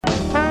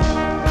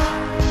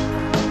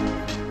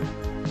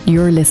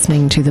You're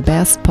listening to the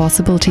best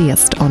possible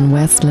taste on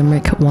West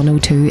Limerick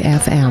 102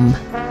 FM.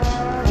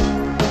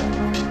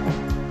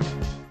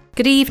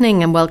 Good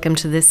evening and welcome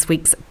to this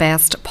week's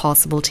Best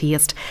Possible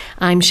Taste.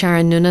 I'm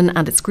Sharon Noonan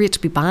and it's great to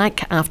be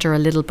back after a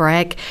little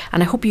break,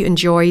 and I hope you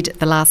enjoyed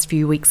the last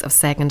few weeks of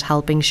Second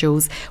Helping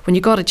shows when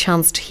you got a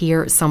chance to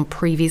hear some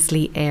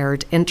previously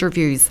aired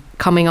interviews.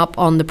 Coming up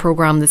on the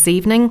programme this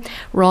evening,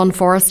 Ron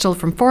Forrestal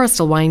from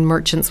Forrestal Wine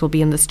Merchants will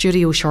be in the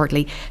studio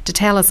shortly to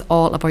tell us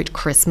all about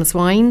Christmas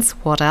wines.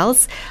 What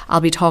else? I'll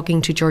be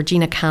talking to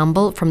Georgina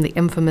Campbell from the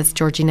infamous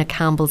Georgina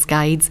Campbell's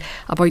Guides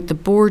about the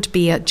Board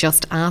Bia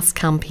Just Ask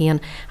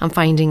campaign and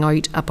finding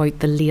out about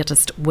the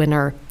latest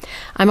winner.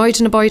 I'm out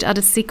and about at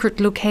a secret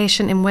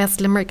location in West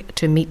Limerick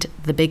to meet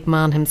the big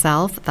man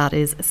himself, that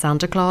is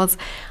Santa Claus.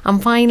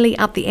 And finally,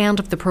 at the end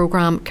of the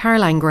programme,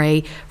 Caroline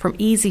Gray from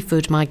Easy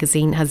Food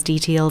magazine has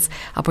details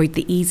about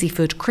the Easy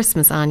Food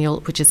Christmas Annual,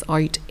 which is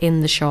out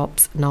in the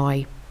shops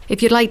now.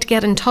 If you'd like to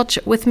get in touch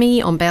with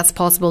me on Best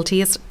Possible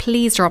Taste,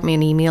 please drop me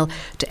an email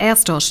to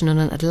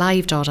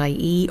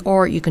s.noonan@live.ie,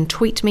 or you can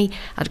tweet me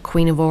at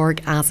Queen of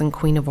Org, as in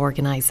Queen of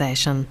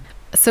Organisation.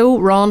 So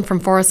Ron from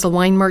Forrestal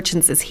Wine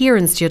Merchants is here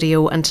in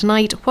studio, and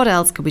tonight what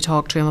else could we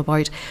talk to him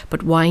about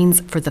but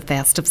wines for the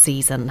festive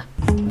season?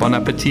 Bon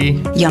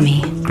appetit.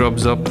 Yummy.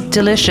 Grubs up.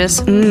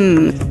 Delicious.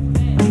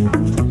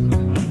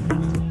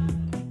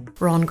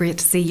 Ron, great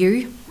to see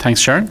you.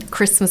 Thanks, Sharon.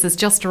 Christmas is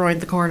just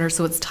around the corner,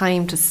 so it's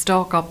time to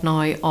stock up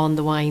now on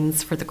the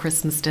wines for the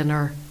Christmas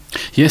dinner.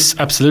 Yes,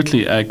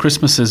 absolutely.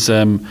 Christmas is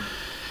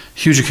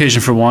huge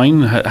occasion for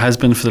wine, has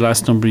been for the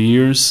last number of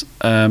years.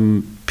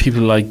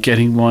 People like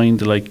getting wine,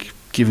 they like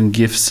giving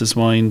gifts as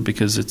wine,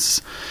 because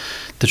it's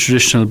the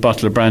traditional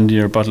bottle of brandy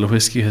or bottle of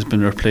whiskey has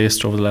been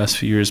replaced over the last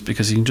few years,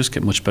 because you can just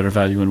get much better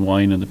value in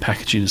wine and the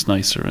packaging is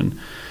nicer,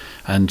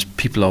 and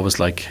people always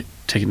like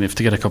taking, if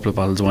they get a couple of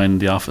bottles of wine in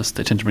the office,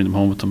 they tend to bring them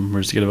home with them,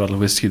 whereas to get a bottle of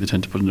whiskey they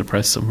tend to put in their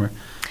press somewhere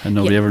and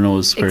nobody ever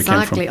knows where it came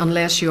from. Exactly,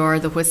 unless you are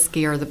the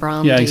whiskey or the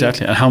brandy. Yeah,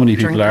 exactly. And how many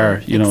people drinker.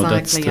 are, you know,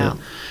 exactly, that's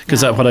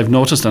because what I've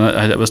noticed, and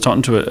I was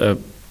talking to a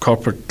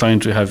corporate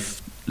client we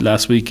have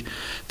last week,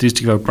 they used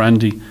to give out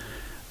brandy,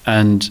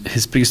 and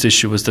his biggest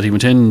issue was that he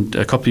went in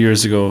a couple of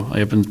years ago. I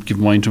have been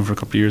giving wine to him for a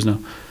couple of years now.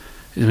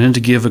 He went in to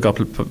give a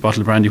bottle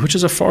of brandy, which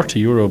is a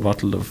 €40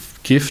 bottle of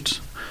gift,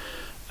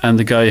 and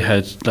the guy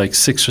had like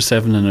 6 or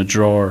 7 in a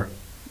drawer.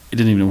 He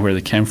didn't even know where they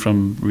came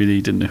from,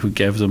 really didn't know who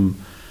gave them.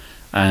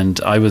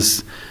 And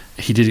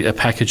he did a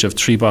package of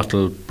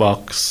 3-bottle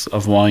box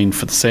of wine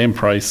for the same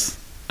price.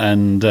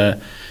 And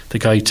the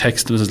guy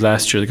texted, it was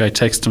last year, the guy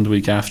texted him the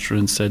week after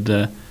and said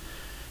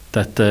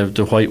that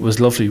the white was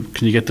lovely.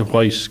 Can you get the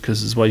white? Because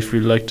his wife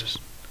really liked it.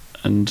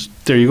 And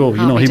there you go.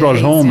 Happy he brought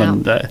it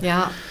home.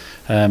 Yeah.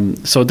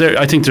 And so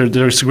I think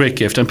there's a great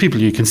gift, and people,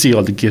 you can see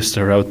all the gifts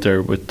that are out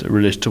there with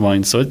relation to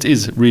wine. So it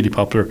is really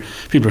popular.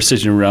 People are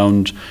sitting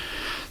around.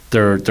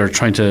 They're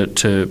trying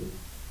to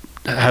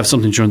have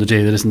something during the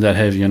day that isn't that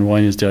heavy, and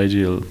wine is the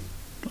ideal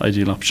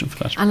option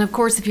for that. And of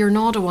course, if you're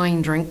not a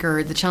wine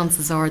drinker, the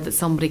chances are that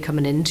somebody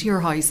coming into your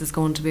house is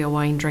going to be a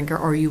wine drinker,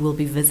 or you will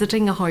be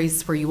visiting a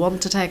house where you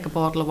want to take a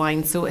bottle of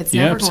wine, so it's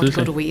never going to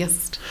go to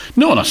waste.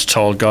 No, not at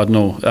all, God,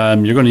 no.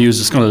 You're going to use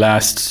it's going to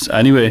last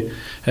anyway,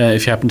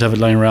 if you happen to have it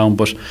lying around,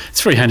 but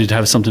it's very handy to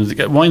have something.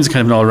 Wine's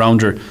kind of an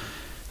all-rounder,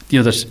 you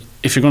know, that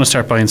if you're going to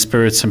start buying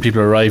spirits and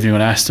people arrive and you're going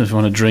to ask them if they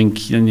want to drink,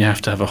 then you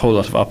have to have a whole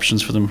lot of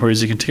options for them,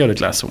 whereas you can take out a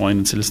glass of wine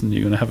and say, listen,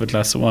 you're going to have a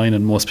glass of wine,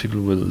 and most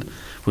people will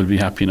be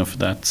happy enough with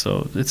that.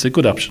 So it's a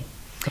good option,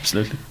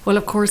 absolutely. Well,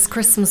 of course,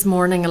 Christmas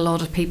morning, a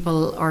lot of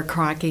people are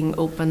cracking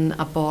open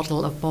a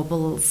bottle of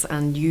bubbles,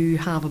 and you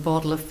have a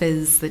bottle of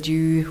fizz that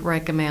you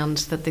recommend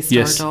that they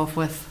start off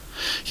with.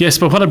 Yes,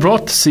 but what I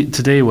brought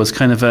today was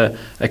kind of a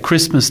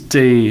Christmas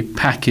Day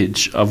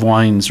package of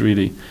wines,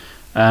 really.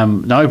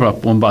 Now I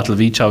brought one bottle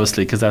of each,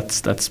 obviously, because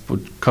that's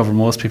would cover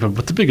most people.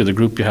 But the bigger the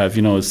group you have,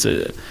 you know, it's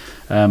a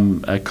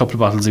couple of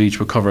bottles of each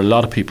will cover a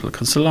lot of people,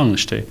 because it's a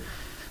longish day.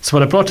 So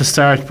what I brought to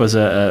start was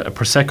a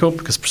Prosecco,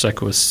 because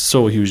Prosecco is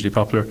so hugely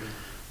popular.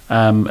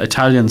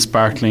 Italian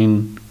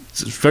sparkling,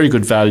 it's very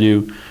good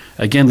value.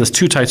 Again, there's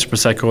 2 types of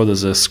Prosecco.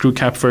 There's a screw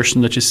cap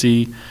version that you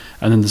see,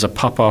 and then there's a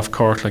pop-off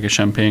cork, like a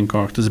champagne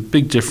cork. There's a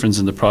big difference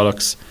in the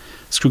products.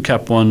 Screw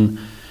cap one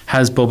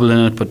has bubble in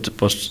it,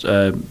 but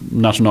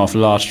not an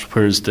awful lot,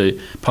 whereas the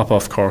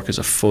pop-off cork is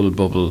a full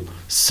bubble,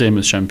 same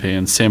as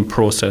champagne, same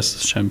process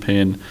as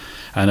champagne,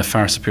 and a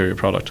far superior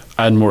product,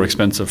 and more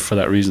expensive for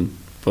that reason,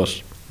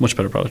 but much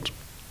better product.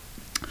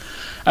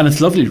 And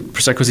it's lovely.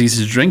 Prosecco's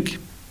easy to drink,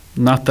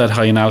 not that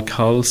high in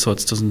alcohol, so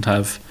it doesn't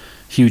have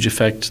huge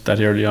effect that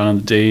early on in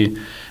the day, and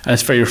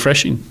it's very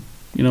refreshing,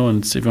 you know.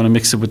 And if you want to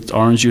mix it with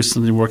orange juice,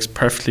 something works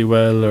perfectly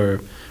well, or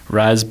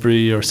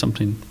raspberry or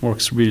something,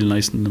 works really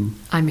nice in them.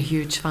 I'm a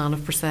huge fan of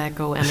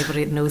Prosecco.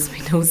 Anybody that knows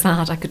me knows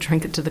that. I could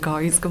drink it till the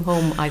cows come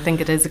home. I think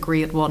it is a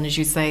great one, as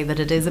you say, that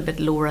it is a bit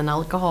lower in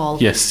alcohol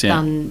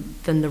than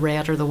the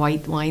red or the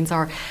white wines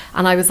are.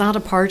 And I was at a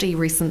party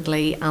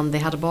recently, and they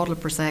had a bottle of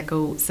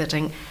Prosecco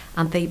sitting,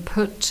 and they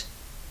put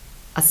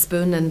a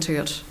spoon into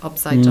it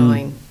upside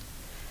down,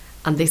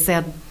 and they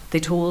said they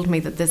told me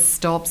that this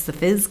stops the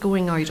fizz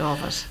going out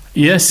of it.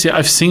 Yes, yeah,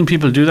 I've seen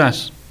people do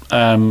that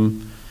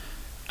and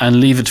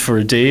leave it for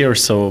a day or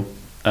so.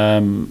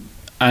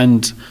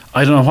 And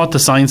I don't know what the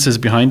science is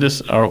behind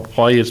it or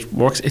why it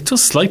works. It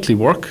does slightly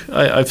work.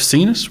 I've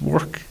seen it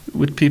work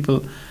with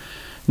people.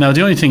 Now,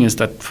 the only thing is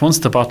that once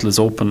the bottle is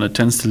open, it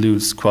tends to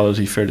lose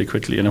quality fairly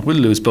quickly, and it will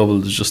lose bubble.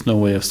 There's just no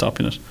way of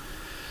stopping it.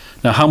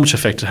 Now, how much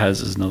effect it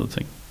has is another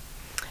thing.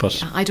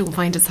 But I don't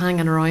find it's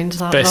hanging around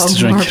that best long. To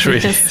drink it,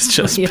 really. It's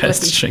just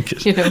best to drink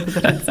it.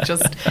 That it's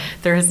just,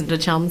 there isn't a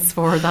chance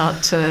for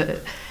that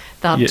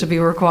to be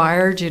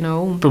required,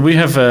 But we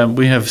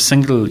have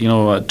single,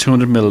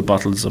 200 ml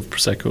bottles of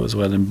Prosecco as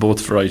well in both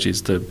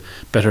varieties, the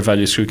Better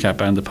Value Screw Cap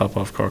and the Pop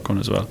Off Cork one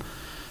as well.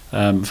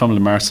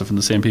 From Marsa, from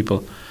the same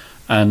people.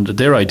 And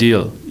they're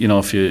ideal,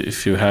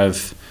 if you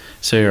have,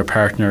 say, your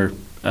partner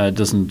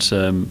doesn't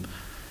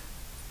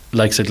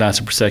likes a glass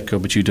of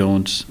Prosecco, but you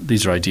don't.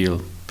 These are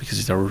ideal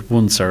because they're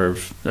one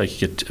serve. Like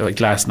you get a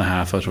glass and a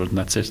half out of it, and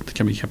that's it. They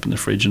can be kept in the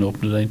fridge and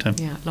opened at any time.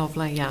 Yeah,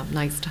 lovely. Yeah,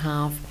 nice to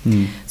have.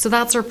 So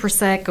that's our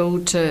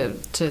Prosecco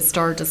to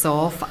start us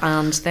off,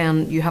 and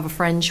then you have a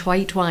French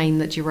white wine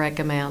that you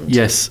recommend.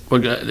 Yes,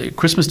 well,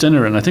 Christmas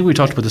dinner, and I think we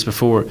talked about this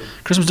before.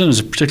 Christmas dinner is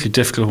a particularly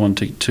difficult one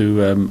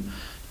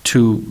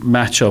to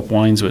match up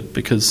wines with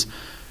because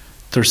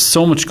there's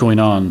so much going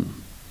on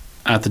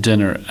at the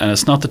dinner, and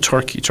it's not the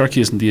turkey.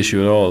 Turkey isn't the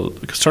issue at all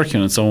because turkey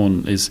on its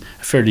own is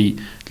a fairly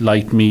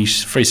light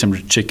meat, very similar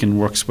to chicken,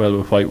 works well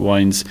with white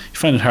wines. You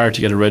find it hard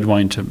to get a red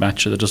wine to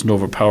match it that doesn't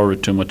overpower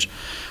it too much.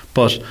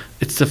 But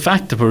it's the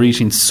fact that we're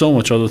eating so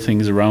much other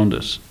things around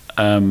it,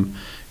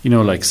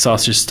 like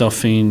sausage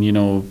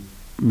stuffing,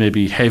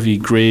 maybe heavy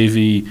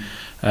gravy,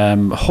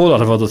 a whole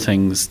lot of other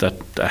things,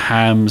 that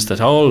hams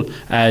that all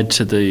add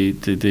to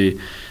the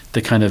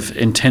kind of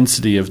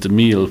intensity of the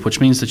meal, which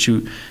means that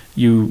you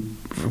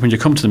when you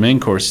come to the main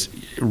course,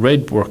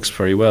 red works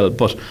very well.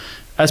 But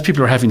as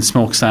people are having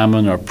smoked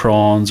salmon or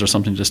prawns or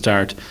something to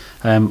start,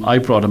 I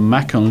brought a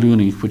Macon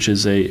Looney, which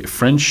is a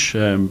French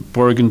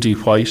Burgundy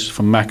white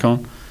from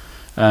Macon.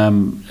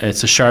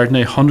 It's a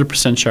Chardonnay, 100%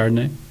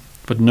 Chardonnay,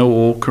 but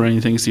no oak or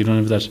anything, so you don't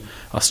have that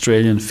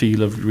Australian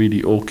feel of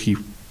really oaky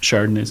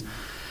Chardonnays.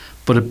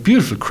 But a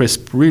beautiful,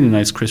 crisp, really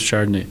nice crisp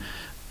Chardonnay.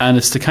 And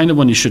it's the kind of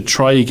one you should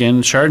try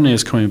again. Chardonnay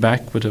is coming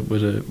back with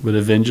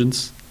a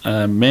vengeance,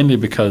 mainly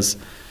because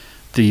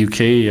the UK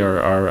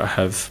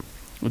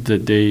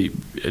they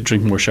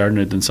drink more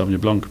Chardonnay than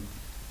Sauvignon Blanc,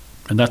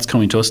 and that's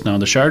coming to us now.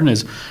 And the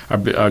Chardonnays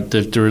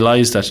they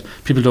realise that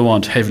people don't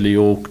want heavily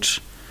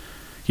oaked,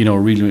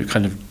 really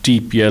kind of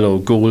deep yellow,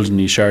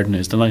 goldeny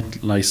Chardonnays. They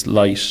like nice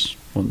light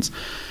ones,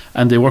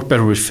 and they work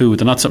better with food.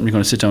 They're not something you're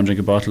going to sit down and drink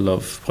a bottle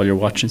of while you're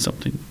watching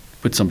something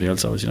with somebody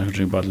else. Obviously, you're not going to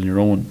drink a bottle on your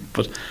own,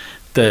 but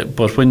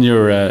when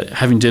you're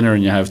having dinner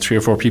and you have 3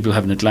 or 4 people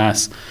having a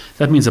glass,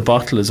 that means a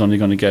bottle is only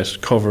going to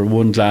cover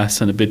one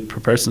glass and a bit per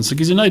person. So it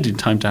gives you an ideal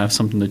time to have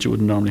something that you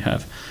wouldn't normally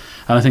have.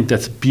 And I think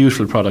that's a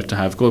beautiful product to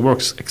have. It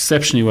works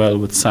exceptionally well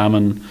with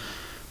salmon,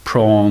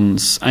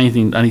 prawns,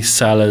 any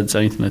salads,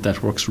 anything like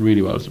that works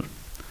really well with it.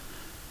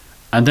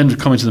 And then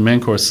coming to the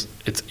main course,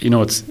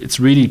 it's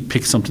really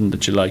pick something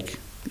that you like.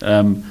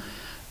 And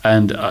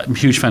I'm a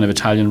huge fan of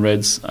Italian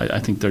reds. I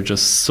think they're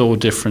just so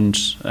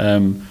different.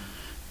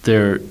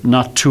 They're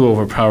not too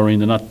overpowering.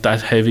 They're not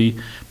that heavy,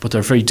 but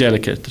they're very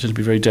delicate. They tend to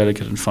be very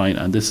delicate and fine.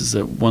 And this is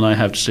one I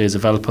have today is a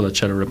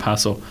Valpolicella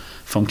Ripasso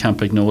from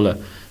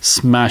Campagnola.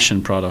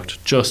 Smashing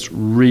product. Just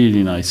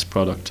really nice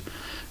product.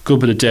 Good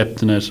bit of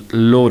depth in it.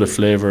 Load of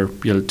flavour.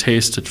 You'll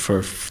taste it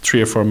for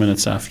 3 or 4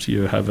 minutes after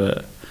you have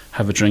a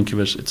drink of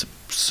it. It's a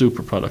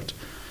super product.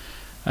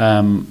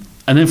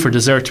 And then for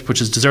dessert,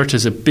 dessert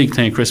is a big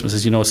thing at Christmas.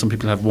 As you know, some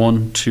people have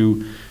 1,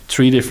 2,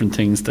 3 different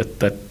things that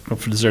go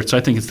for dessert. So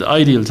I think it's the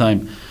ideal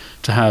time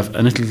to have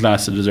a little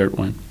glass of dessert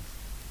wine.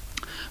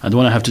 And the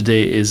one I have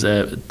today is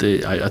I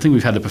think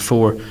we've had it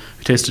before.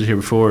 We tasted it here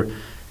before.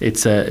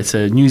 It's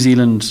a New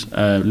Zealand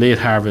late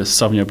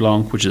harvest Sauvignon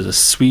Blanc, which is a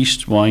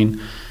sweet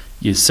wine.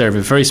 You serve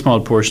a very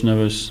small portion of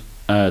it.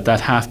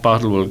 That half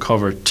bottle will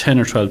cover 10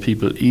 or 12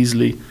 people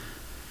easily,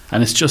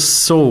 and it's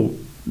just so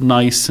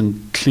nice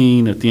and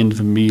clean at the end of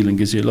a meal and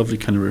gives you a lovely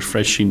kind of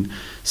refreshing,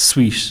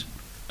 sweet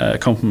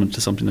accompaniment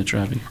to something that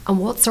you're having. And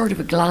what sort of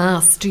a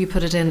glass do you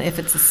put it in? If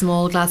it's a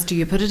small glass, do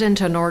you put it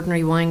into an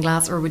ordinary wine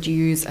glass, or would you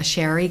use a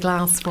sherry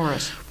glass for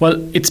it?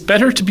 Well, it's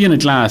better to be in a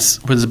glass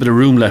where there's a bit of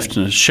room left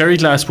in it. Sherry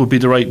glass would be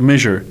the right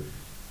measure,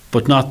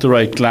 but not the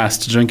right glass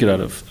to drink it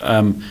out of.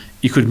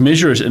 You could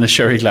measure it in a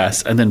sherry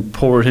glass and then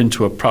pour it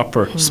into a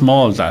proper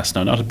small glass.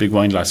 Now, not a big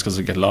wine glass because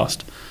it'll get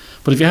lost.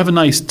 But if you have a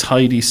nice,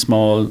 tidy,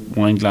 small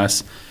wine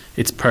glass,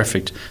 it's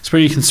perfect. It's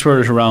where you can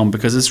swirl it around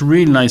because it's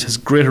really nice. It has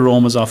great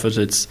aromas off it.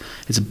 It's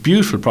a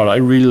beautiful product. I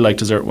really like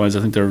dessert wines.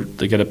 I think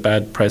they get a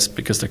bad press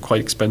because they're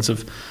quite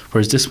expensive,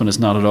 whereas this one is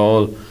not at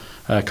all.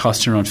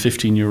 Costing around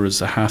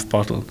 €15 a half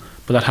bottle.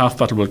 But that half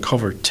bottle will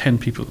cover 10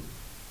 people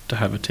to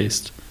have a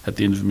taste at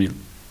the end of a meal.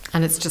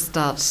 And it's just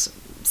that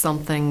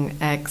something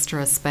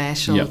extra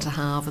special to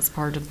have as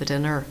part of the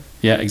dinner.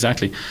 Yeah,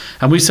 exactly.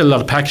 And we sell a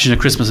lot of packaging at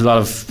Christmas, a lot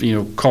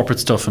of corporate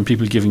stuff and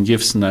people giving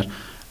gifts and that.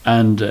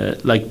 And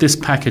like this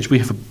package, we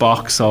have a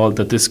box all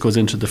that this goes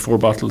into. The 4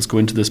 bottles go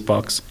into this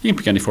box. You can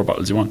pick any 4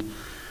 bottles you want,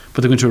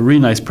 but they go into a really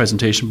nice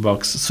presentation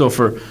box. So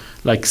for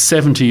like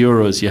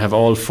 €70, you have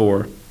all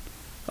 4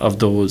 of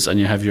those, and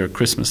you have your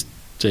Christmas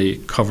Day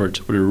covered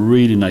with a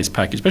really nice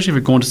package. Especially if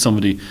you're going to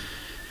somebody,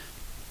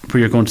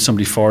 where you're going to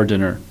somebody for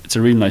dinner, it's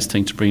a really nice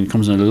thing to bring. It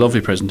comes in a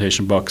lovely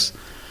presentation box.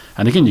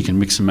 And again, you can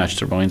mix and match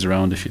their wines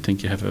around if you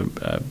think you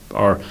have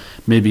or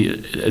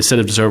maybe instead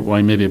of dessert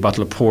wine, maybe a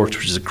bottle of port,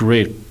 which is a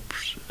great.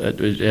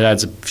 It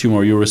adds a few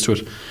more euros to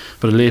it,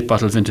 but a late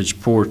bottle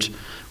vintage port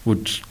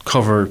would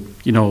cover,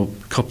 a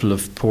couple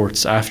of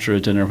ports after a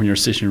dinner when you're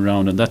sitting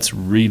around, and that's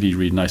really,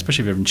 really nice,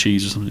 especially if you're having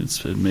cheese or something.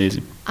 It's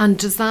amazing. And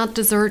does that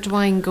dessert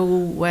wine go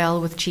well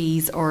with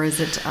cheese, or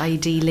is it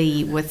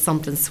ideally with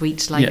something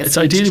sweet like? Yeah, it's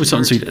ideally with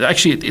something sweet.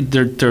 Actually,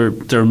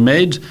 they're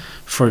made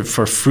for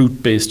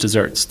fruit-based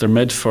desserts. They're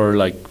made for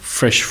like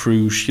fresh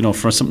fruit,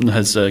 for something that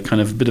has a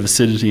kind of a bit of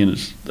acidity in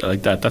it,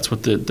 like that. That's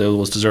what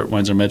those dessert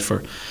wines are made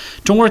for.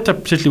 Don't work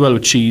that particularly well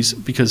with cheese,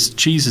 because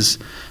cheese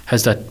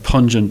has that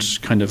pungent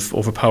kind of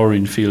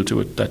overpowering feel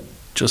to it that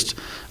just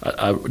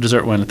a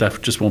dessert wine like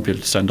that just won't be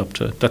able to stand up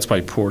to. That's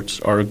why port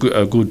or a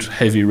good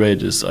heavy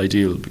red is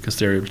ideal, because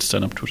they're able to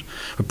stand up to it.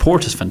 But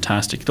port is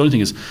fantastic. The only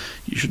thing is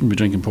you shouldn't be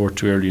drinking port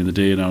too early in the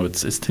day. Now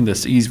it's a thing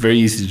that's very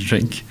easy to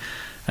drink,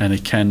 and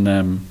it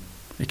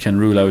can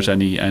rule out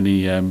any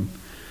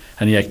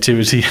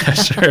activity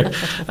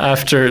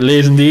after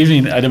late in the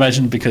evening, I'd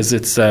imagine, because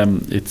it's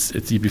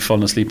you'd be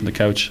falling asleep on the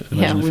couch.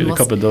 Imagine if you had a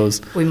couple of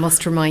those. We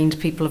must remind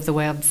people of the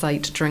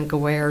website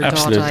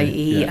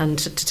drinkaware.ie and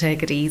to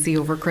take it easy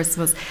over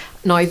Christmas.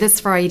 Now, this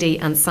Friday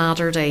and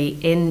Saturday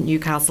in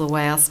Newcastle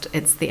West,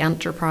 it's the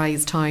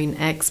Enterprise Town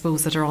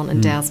Expos that are on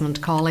in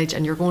Desmond College,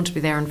 and you're going to be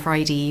there on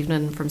Friday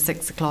evening from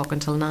 6 o'clock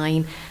until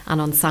 9,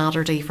 and on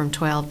Saturday from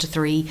 12 to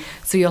 3.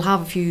 So you'll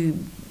have a few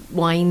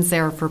wines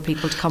there for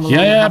people to come along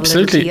and have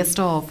absolutely. A little taste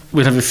of.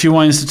 We'll have a few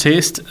wines to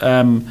taste.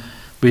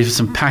 We have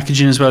some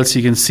packaging as well, so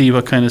you can see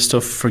what kind of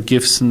stuff for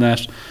gifts and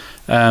that.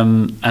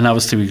 And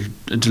obviously we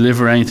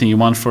deliver anything you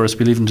want for us.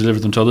 We'll even deliver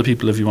them to other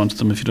people if you want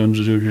them. If you don't want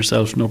to do it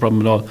yourself, no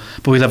problem at all.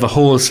 But we'll have a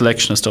whole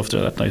selection of stuff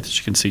there that night that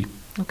you can see.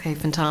 Okay,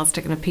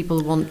 fantastic. And if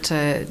people want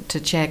to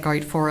check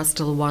out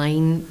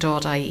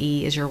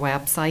forestillwine.ie is your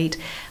website.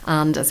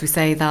 And as we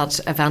say, that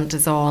event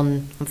is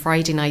on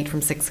Friday night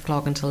from 6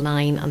 o'clock until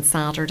 9, and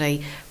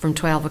Saturday from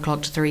 12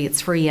 o'clock to 3. It's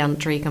free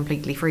entry,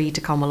 completely free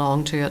to come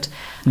along to it.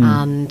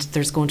 And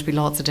there's going to be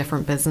lots of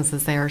different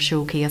businesses there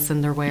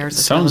showcasing their wares.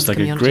 It sounds like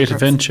a great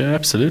event, yeah,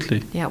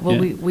 absolutely. Yeah, well,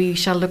 we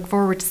shall look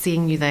forward to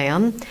seeing you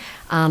then.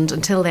 And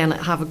until then,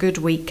 have a good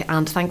week,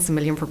 and thanks a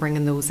million for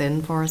bringing those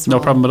in for us. No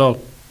problem at all.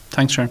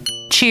 Thanks, Sharon.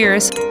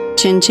 Cheers.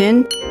 Chin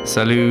chin.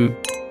 Salut.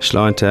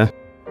 Sláinte.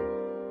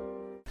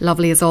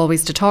 Lovely as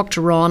always to talk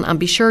to Ron, and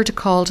be sure to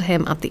call to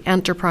him at the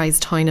Enterprise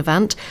Town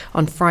event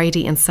on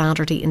Friday and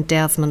Saturday in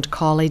Desmond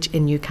College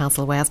in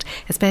Newcastle West,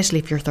 especially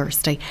if you're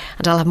thirsty.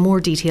 And I'll have more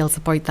details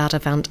about that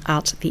event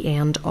at the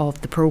end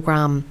of the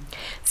programme.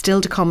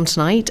 Still to come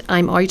tonight,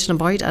 I'm out and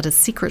about at a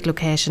secret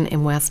location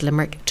in West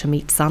Limerick to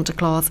meet Santa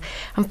Claus.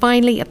 And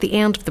finally, at the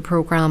end of the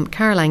programme,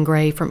 Caroline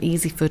Gray from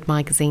Easy Food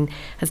magazine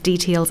has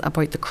details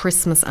about the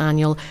Christmas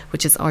Annual,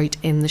 which is out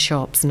in the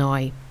shops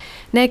now.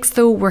 Next,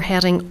 though, we're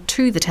heading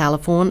to the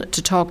telephone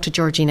to talk to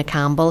Georgina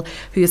Campbell,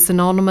 who is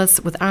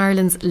synonymous with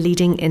Ireland's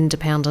leading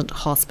independent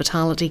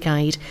hospitality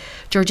guide.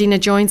 Georgina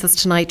joins us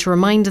tonight to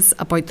remind us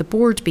about the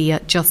Bord Bia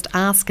Just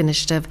Ask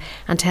initiative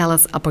and tell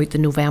us about the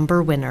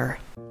November winner.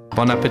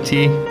 Bon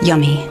appetit.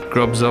 Yummy.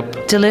 Grubs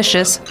up.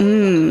 Delicious.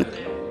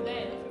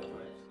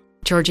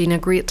 Georgina,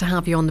 great to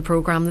have you on the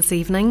programme this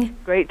evening.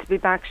 Great to be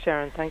back,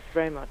 Sharon. Thank you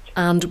very much.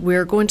 And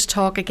we're going to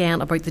talk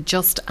again about the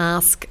Just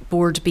Ask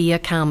Bord Bia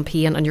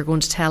campaign, and you're going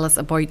to tell us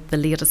about the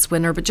latest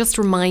winner. But just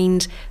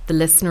remind the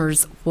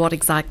listeners what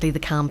exactly the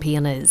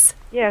campaign is.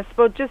 Yes,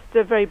 well, just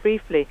very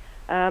briefly,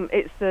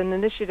 it's an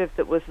initiative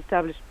that was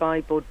established by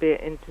Bord Bia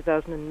in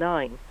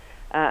 2009,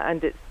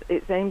 and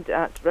it's aimed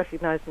at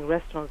recognising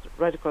restaurants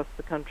right across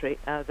the country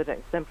that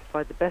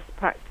exemplify the best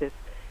practice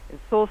in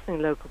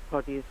sourcing local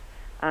produce,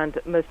 and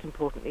most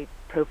importantly,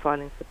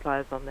 profiling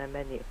suppliers on their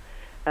menu.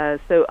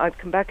 So I'd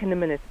come back in a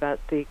minute about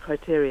the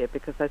criteria,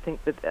 because I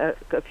think that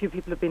a few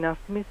people have been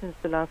asking me since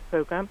the last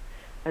programme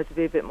to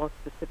be a bit more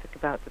specific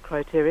about the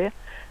criteria,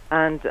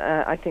 and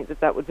I think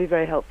that would be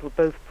very helpful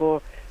both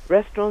for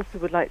restaurants who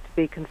would like to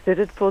be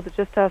considered for the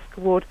Just Ask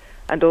Award,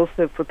 and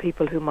also for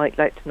people who might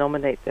like to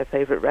nominate their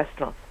favourite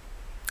restaurants.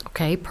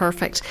 Okay,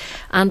 perfect.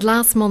 And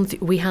last month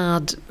we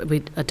had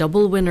a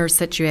double winner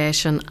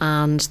situation,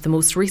 and the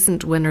most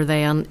recent winner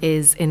then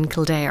is in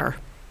Kildare.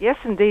 Yes,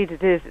 indeed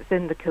it is. It's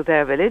in the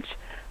Kildare village.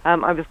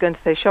 I was going to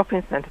say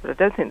shopping centre, but I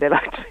don't think they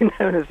like to be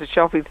known as a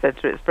shopping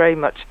centre. It's very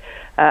much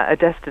a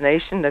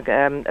destination,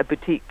 a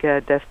boutique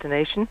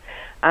destination.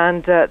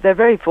 And they're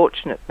very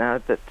fortunate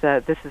now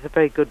that this is a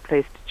very good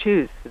place to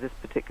choose for this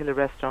particular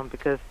restaurant,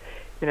 because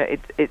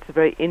it's a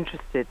very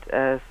interested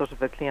sort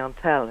of a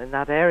clientele in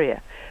that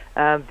area.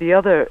 The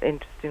other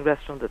interesting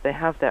restaurant that they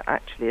have there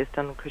actually is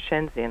Dun and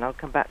Crescenzi, and I'll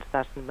come back to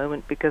that in a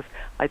moment because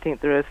I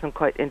think there are some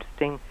quite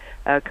interesting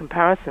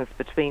comparisons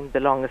between the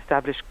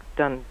long-established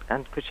Dun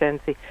and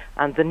Crescenzi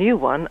and the new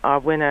one, our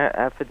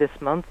winner for this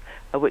month,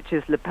 which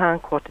is Le Pain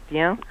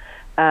Quotidien,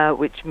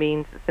 which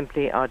means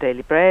simply our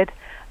daily bread,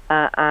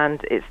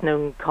 and it's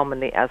known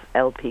commonly as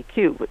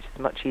LPQ, which is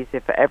much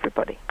easier for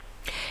everybody.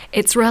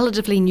 It's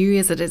relatively new,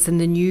 is it? It's in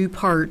the new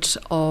part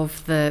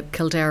of the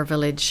Kildare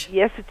village.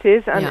 Yes, it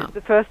is, and it's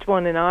the first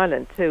one in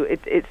Ireland too.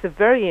 It's a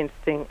very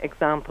interesting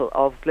example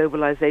of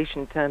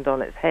globalization turned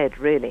on its head,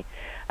 really.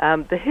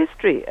 The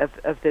history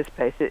of this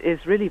place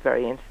is really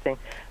very interesting.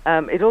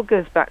 It all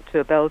goes back to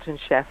a Belgian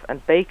chef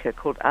and baker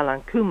called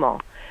Alain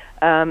Coumont,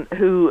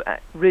 who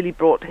really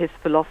brought his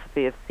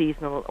philosophy of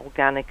seasonal,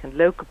 organic and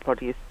local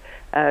produce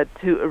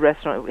to a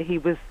restaurant. He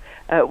was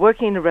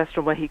working in a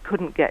restaurant where he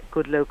couldn't get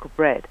good local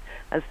bread,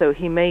 and so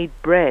he made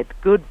bread,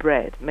 good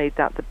bread, made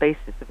that the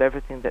basis of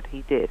everything that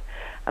he did.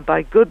 And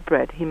by good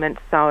bread, he meant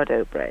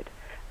sourdough bread,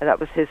 and that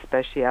was his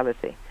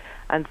speciality.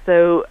 And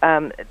so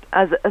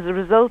as a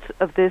result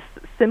of this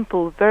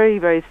simple, very,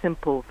 very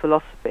simple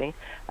philosophy,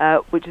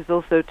 which is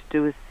also to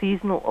do with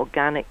seasonal,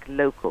 organic,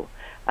 local,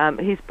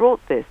 he's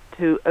brought this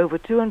to over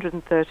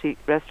 230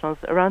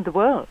 restaurants around the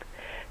world.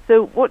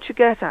 So what you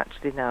get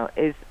actually now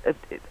is, as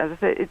I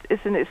say,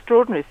 it's an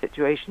extraordinary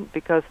situation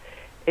because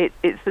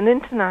it's an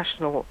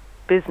international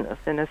business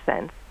in a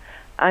sense,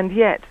 and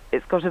yet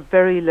it's got a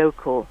very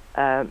local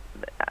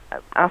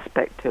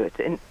aspect to it.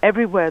 In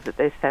everywhere that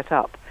they set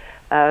up,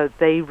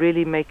 they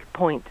really make a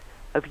point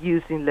of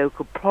using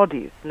local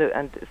produce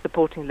and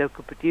supporting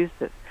local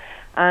producers.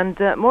 And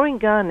Maureen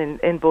Gunn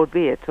in Bord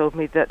Bia told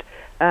me that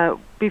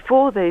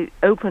before they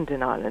opened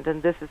in Ireland,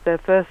 and this is their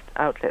first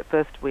outlet,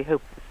 first we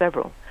hope for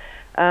several,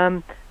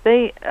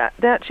 they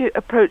actually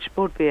approached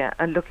Bord Bia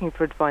and looking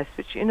for advice,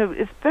 which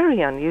is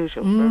very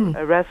unusual for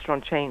a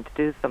restaurant chain to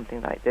do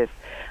something like this.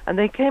 And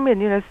they came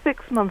in,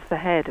 6 months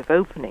ahead of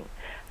opening.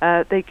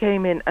 They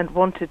came in and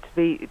wanted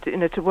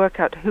to work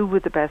out who were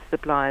the best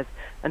suppliers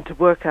and to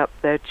work up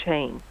their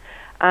chain.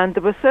 And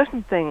there were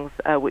certain things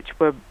which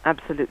were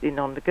absolutely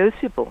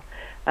non-negotiable.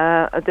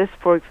 This,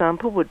 for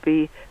example, would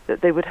be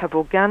that they would have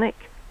organic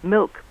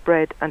milk,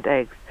 bread and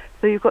eggs.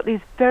 So you've got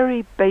these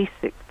very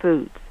basic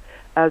foods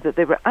that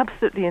they were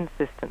absolutely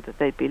insistent that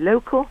they'd be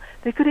local.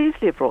 They could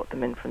easily have brought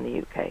them in from the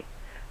UK.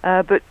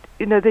 But,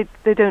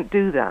 they don't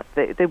do that.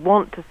 They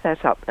want to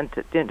set up and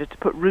to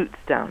put roots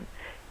down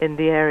in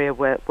the area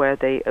where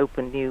they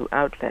open new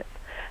outlets.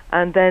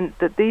 And then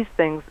that these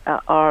things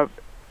are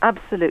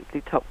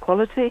absolutely top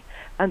quality,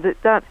 and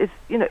that is,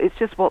 it's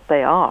just what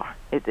they are.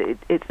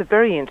 It's a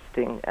very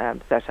interesting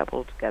setup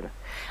altogether.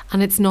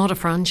 And it's not a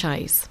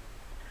franchise?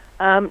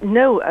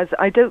 No,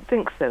 I don't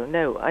think so.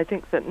 No, I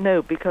think that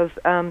no, because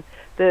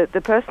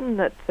the person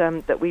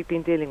that we've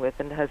been dealing with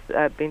and has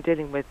been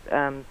dealing with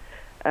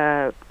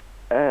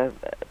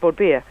Bord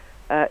Bia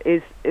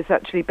is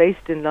actually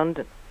based in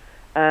London.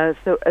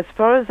 So as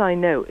far as I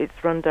know,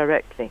 it's run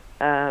directly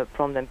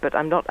from them, but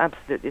I'm not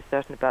absolutely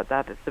certain about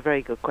that. It's a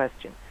very good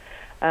question.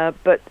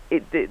 But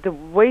the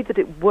way that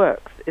it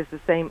works is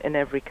the same in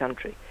every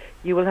country.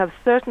 You will have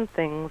certain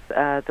things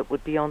that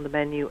would be on the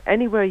menu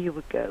anywhere you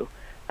would go.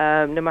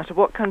 No matter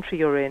what country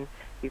you're in,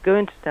 you go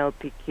into an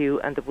LPQ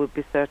and there will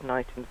be certain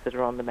items that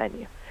are on the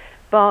menu.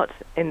 But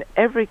in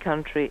every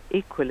country,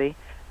 equally,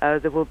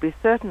 there will be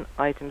certain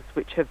items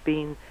which have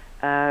been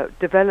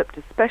developed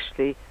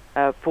especially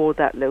for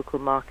that local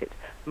market.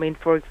 I mean,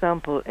 for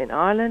example, in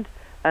Ireland,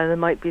 there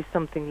might be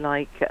something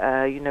like,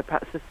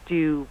 perhaps a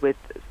stew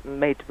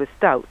made with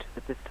stout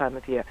at this time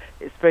of year.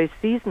 It's very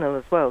seasonal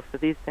as well, so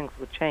these things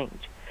will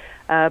change.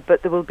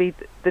 But there will be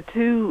the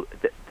two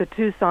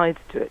sides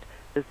to it.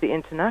 There's the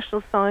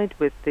international side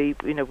with the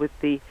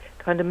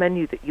kind of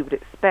menu that you would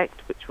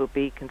expect, which will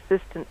be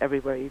consistent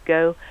everywhere you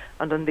go,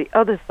 and on the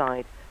other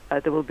side,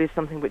 there will be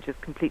something which is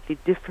completely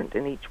different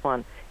in each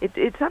one.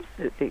 It's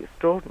absolutely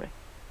extraordinary.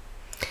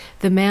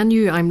 The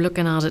menu, I'm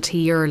looking at it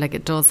here,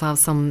 it does have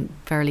some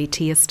fairly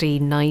tasty,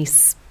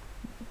 nice,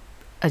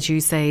 as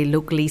you say,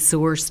 locally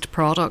sourced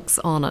products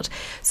on it.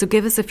 So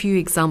give us a few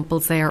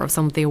examples there of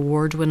some of the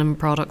award-winning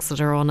products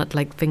that are on it,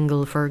 like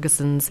Fingal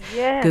Ferguson's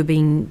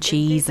Goubine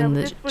cheese and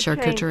the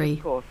charcuterie.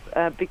 Of course,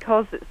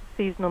 because it's a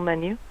seasonal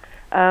menu,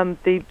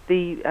 the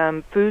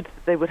foods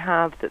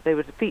that they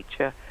would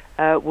feature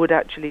would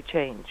actually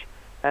change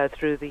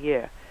through the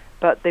year.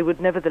 But they would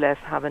nevertheless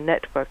have a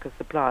network of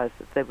suppliers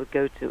that they would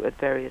go to at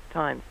various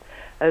times.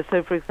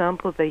 So, for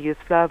example, they use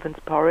Flavin's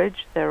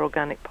porridge, their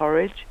organic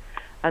porridge,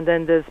 and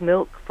then there's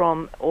milk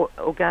from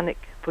Organic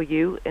for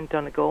You in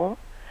Donegal.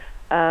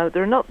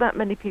 There are not that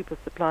many people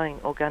supplying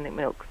organic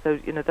milk, so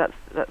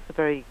that's a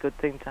very good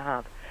thing to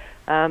have.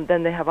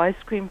 Then they have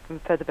ice cream from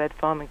Featherbed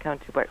Farm in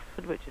County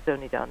Wexford, which is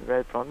only down the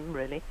road from them,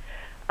 really,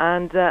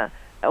 and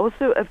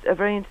also a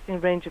very interesting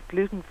range of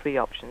gluten-free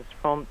options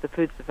from the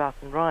Foods of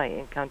Athenry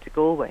in County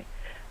Galway,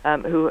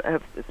 who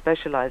have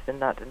specialised in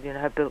that and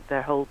have built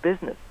their whole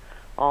business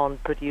on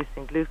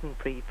producing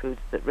gluten-free foods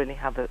that really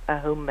have a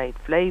homemade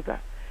flavour.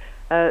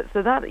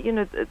 So that,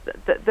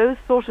 those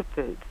sort of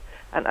foods,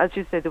 and as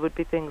you say, there would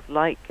be things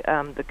like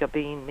the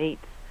Gabin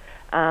meats.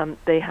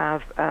 They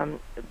have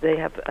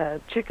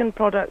chicken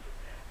products,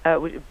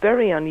 which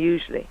very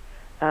unusually,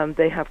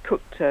 they have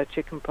cooked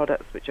chicken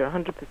products which are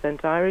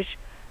 100% Irish,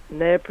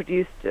 and they're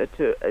produced as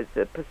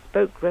a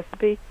bespoke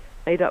recipe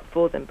made up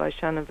for them by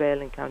Shannon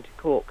Vale in County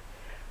Cork.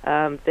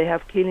 They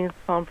have Keelan's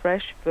Farm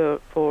Fresh for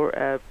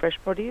fresh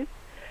produce,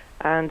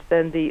 and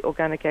then the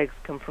organic eggs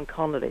come from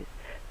Connolly's.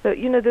 So,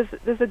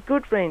 there's a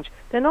good range.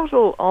 They're not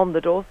all on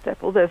the doorstep,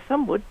 although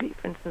some would be.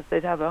 For instance,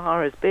 they'd have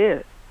O'Hara's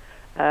beers,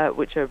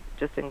 which are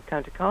just in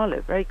County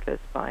Carlow, very close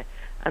by,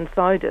 and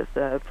ciders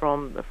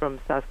from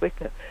South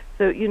Wicklow.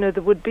 So,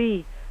 there would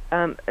be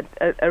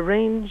a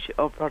range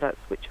of products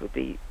which would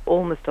be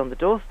almost on the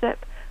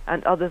doorstep,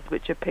 and others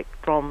which are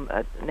picked from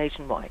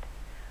nationwide.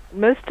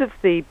 Most of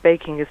the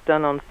baking is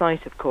done on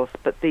site, of course,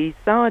 but the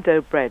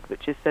sourdough bread,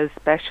 which is so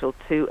special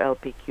to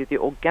LPQ, the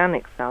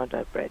organic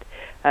sourdough bread,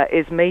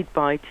 is made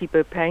by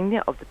Thibaut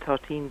Pegna of the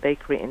Tartine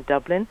Bakery in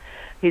Dublin.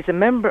 He's a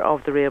member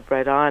of the Real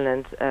Bread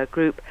Ireland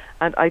group,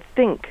 and I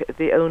think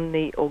the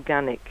only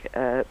organic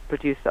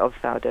producer of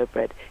sourdough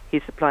bread.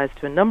 He supplies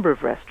to a number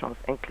of restaurants,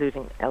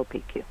 including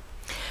LPQ.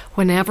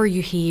 Whenever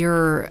you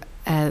hear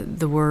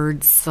the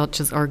words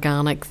such as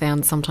organic,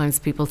 then sometimes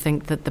people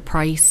think that the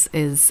price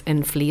is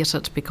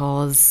inflated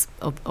because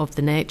of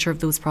the nature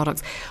of those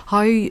products.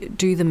 How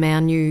do the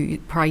menu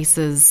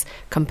prices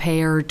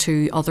compare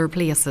to other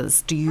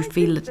places? Do you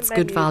feel it's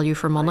good value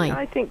for money?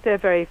 I think they're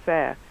very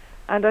fair.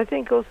 And I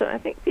think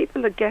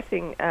people are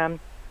getting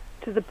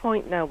to the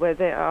point now where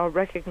they are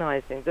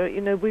recognising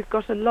that, we've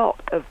got a lot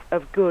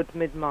of good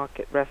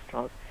mid-market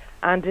restaurants.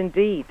 And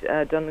indeed,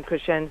 Dun &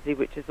 Crescenzi,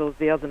 which is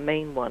the other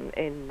main one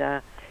in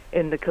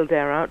the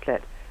Kildare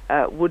outlet,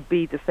 would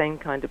be the same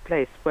kind of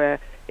place where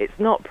it's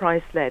not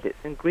price-led, it's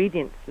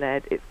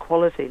ingredients-led, it's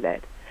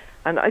quality-led.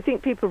 And I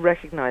think people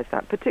recognise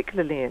that,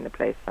 particularly in a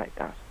place like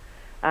that.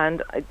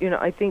 And,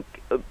 I think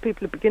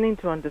people are beginning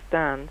to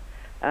understand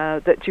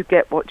that you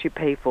get what you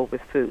pay for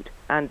with food.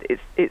 And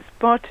it's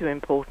far too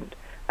important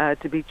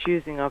to be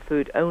choosing our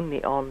food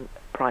only on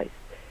price.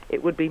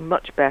 It would be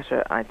much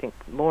better, I think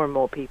more and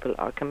more people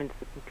are coming to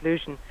the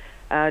conclusion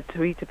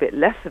to eat a bit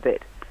less of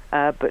it,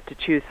 but to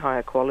choose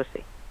higher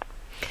quality.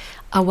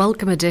 A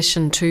welcome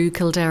addition to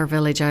Kildare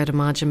Village, I'd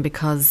imagine,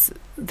 because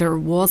there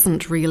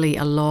wasn't really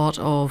a lot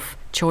of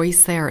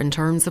choice there in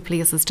terms of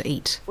places to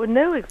eat. Well,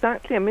 no,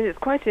 exactly. I mean, it's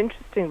quite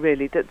interesting,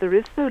 really, that there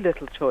is so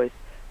little choice.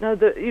 Now,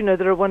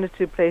 there are one or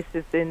two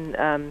places in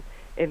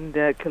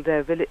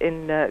Kildare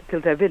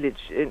Village,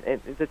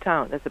 in the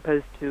town, as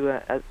opposed to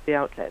the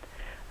outlet.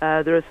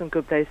 There are some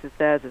good places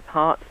there. There's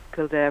Hearts,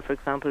 Kildare, for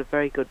example, a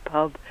very good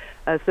pub.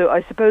 So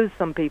I suppose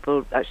some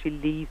people actually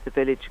leave the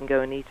village and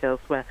go and eat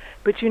elsewhere.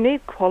 But you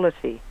need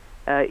quality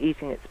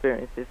eating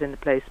experiences in a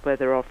place where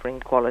they're offering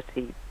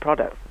quality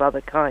products of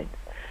other kinds.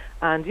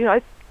 And,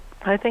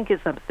 I think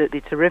it's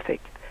absolutely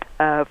terrific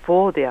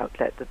for the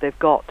outlet that they've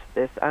got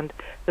this. And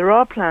there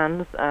are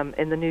plans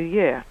in the new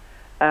year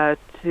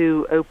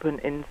to open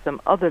in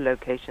some other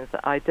locations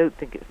that I don't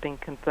think it's been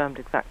confirmed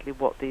exactly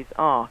what these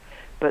are.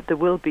 But there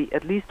will be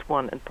at least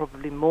one, and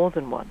probably more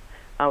than one,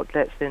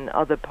 outlets in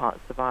other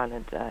parts of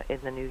Ireland in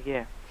the new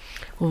year.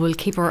 Well, we'll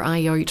keep our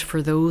eye out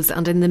for those.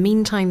 And in the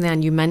meantime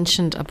then, you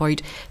mentioned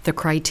about the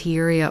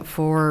criteria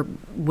for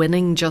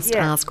winning Just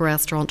Ask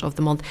Restaurant of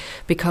the Month,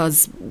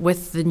 because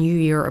with the new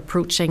year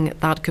approaching,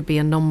 that could be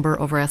a number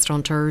of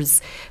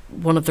restaurateurs.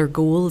 One of their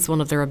goals,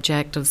 one of their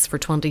objectives for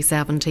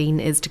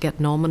 2017 is to get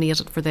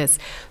nominated for this.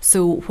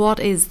 So what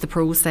is the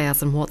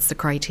process and what's the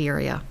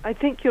criteria? I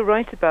think you're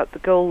right about the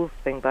goals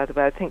thing, by the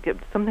way. I think it's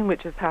something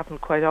which has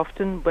happened quite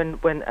often when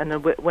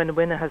a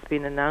winner has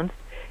been announced,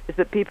 is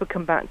that people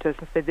come back to us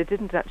and say they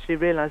didn't actually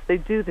realise they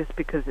do this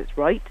because it's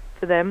right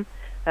for them,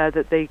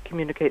 that they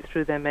communicate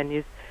through their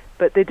menus,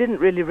 but they didn't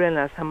really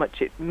realise how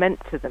much it meant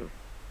to them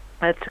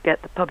to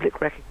get the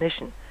public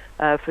recognition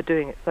for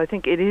doing it. So I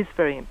think it is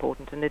very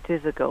important, and it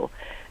is a goal.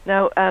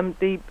 Now,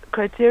 the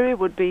criteria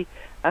would be,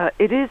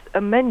 it is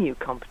a menu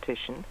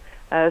competition,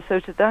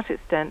 so to that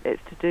extent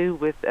it's to do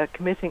with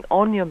committing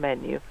on your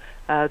menu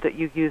that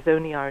you use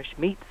only Irish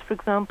meats, for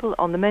example,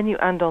 on the menu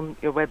and on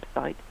your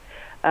website.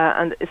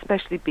 And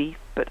especially beef,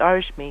 but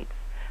Irish meats,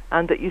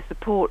 and that you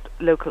support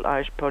local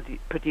Irish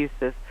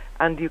producers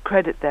and you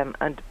credit them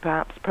and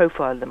perhaps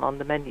profile them on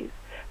the menus.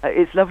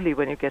 It's lovely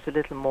when you get a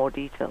little more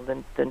detail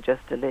than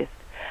just a list.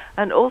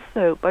 And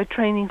also by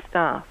training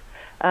staff.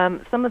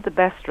 Some of the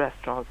best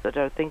restaurants that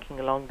are thinking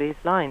along these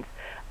lines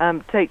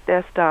take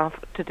their staff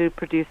to do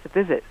producer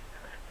visits.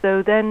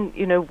 So then,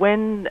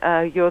 when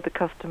you're the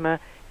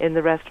customer in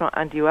the restaurant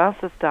and you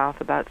ask the staff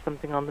about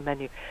something on the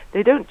menu,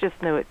 they don't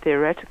just know it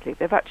theoretically.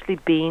 They've actually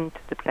been to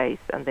the place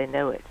and they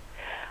know it.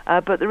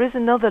 But there is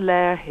another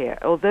layer here.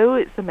 Although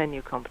it's a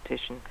menu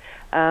competition,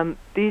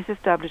 these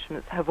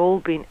establishments have all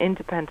been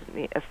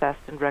independently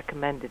assessed and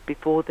recommended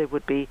before they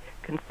would be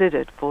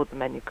considered for the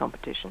menu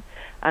competition.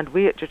 And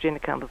we at Georgina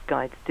Campbell's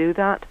Guides do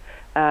that.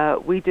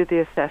 We do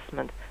the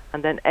assessment,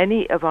 and then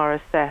any of our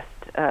assessed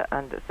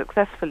and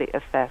successfully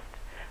assessed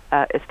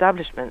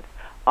establishments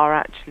are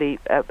actually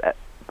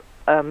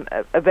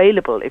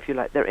available, if you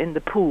like. They're in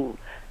the pool,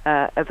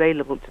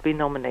 available to be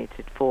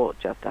nominated for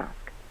Just Ask.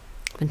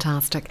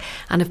 Fantastic.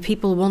 And if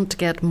people want to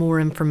get more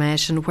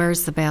information,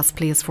 where's the best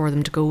place for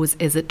them to go?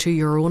 Is it to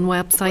your own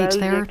website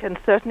there? You can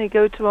certainly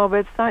go to our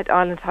website,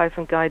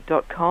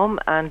 ireland-guide.com,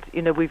 and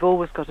we've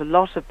always got a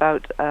lot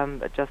about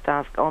Just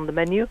Ask on the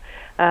menu,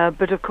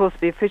 but of course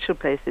the official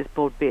place is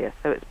Bord Bia,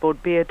 so it's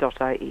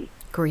bordbia.ie.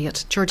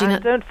 Great. Georgina.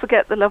 And don't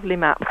forget the lovely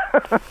map.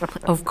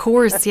 Of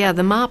course, yeah,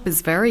 the map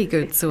is very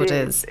good, so it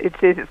is. It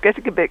is. It's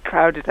getting a bit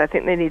crowded. I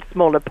think they need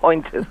smaller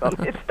pointers on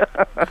it.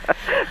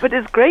 But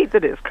it's great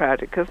that it's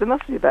crowded, because there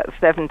must be about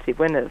 70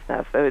 winners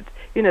now, so it's,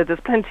 there's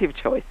plenty of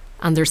choice.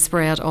 And they're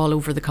spread all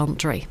over the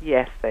country.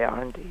 Yes, they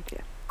are indeed,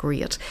 yes.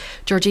 Great.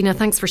 Georgina,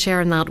 thanks for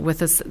sharing that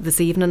with us this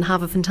evening.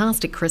 Have a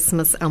fantastic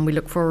Christmas, and we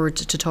look forward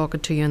to talking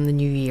to you in the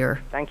new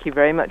year. Thank you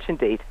very much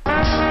indeed.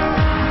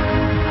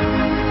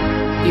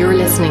 You're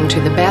listening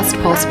to The Best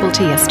Possible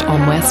Taste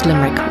on West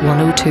Limerick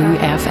 102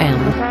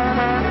 FM.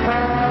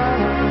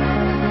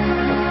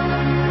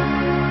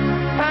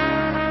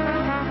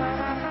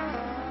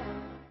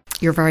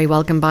 You're very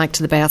welcome back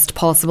to The Best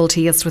Possible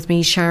Taste with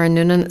me, Sharon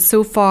Noonan.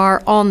 So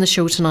far on the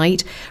show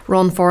tonight,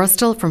 Ron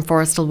Forrestal from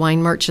Forrestal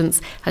Wine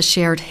Merchants has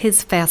shared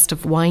his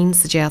festive wine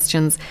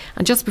suggestions.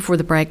 And just before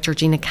the break,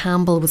 Georgina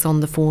Campbell was on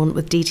the phone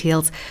with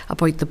details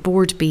about the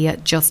Bord Bia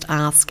Just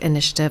Ask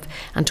initiative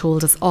and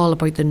told us all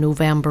about the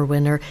November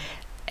winner,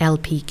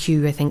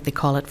 LPQ, I think they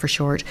call it for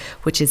short,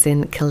 which is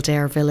in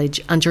Kildare Village.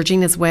 And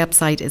Georgina's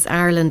website is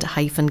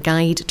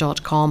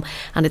ireland-guide.com,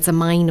 and it's a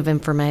mine of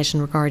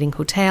information regarding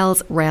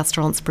hotels,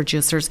 restaurants,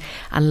 producers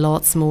and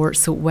lots more,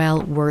 so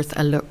well worth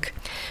a look.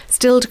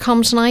 Still to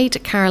come tonight,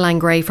 Caroline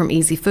Gray from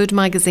Easy Food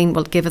Magazine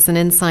will give us an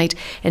insight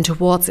into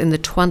what's in the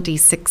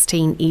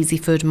 2016 Easy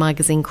Food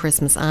Magazine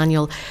Christmas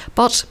Annual.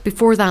 But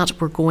before that,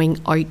 we're going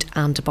out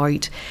and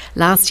about.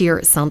 Last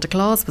year, Santa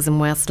Claus was in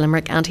West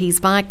Limerick, and he's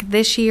back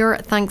this year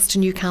thanks to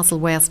Newcastle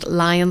West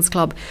Lions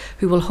Club,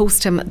 who will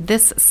host him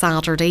this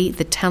Saturday,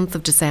 the 10th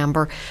of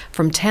December,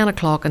 from 10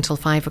 o'clock until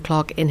 5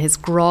 o'clock in his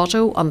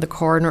grotto on the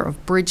corner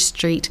of Bridge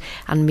Street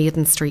and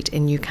Maiden Street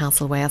in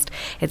Newcastle West.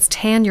 It's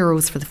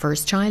 €10 for the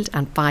first child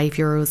and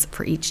 €5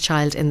 for each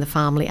child in the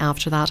family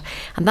after that,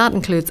 and that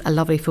includes a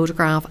lovely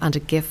photograph and a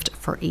gift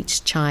for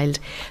each child.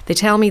 They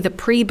tell me that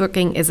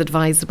pre-booking is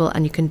advisable,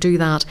 and you can do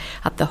that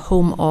at the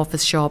Home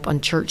Office shop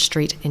on Church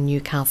Street in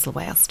Newcastle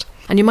West.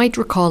 And you might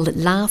recall that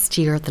last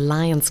year the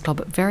Lions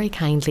Club very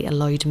kindly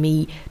allowed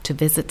me to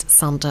visit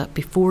Santa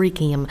before he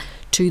came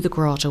to the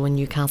grotto in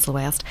Newcastle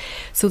West,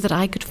 so that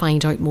I could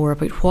find out more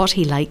about what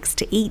he likes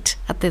to eat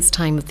at this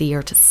time of the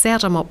year to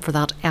set him up for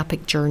that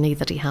epic journey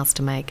that he has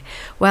to make.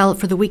 Well,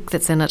 for the week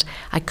that's in it,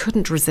 I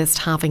couldn't resist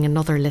having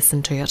another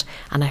listen to it,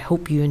 and I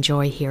hope you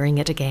enjoy hearing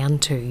it again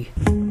too.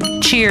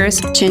 Cheers.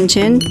 Chin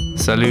chin.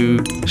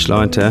 Salut.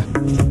 Sláinte.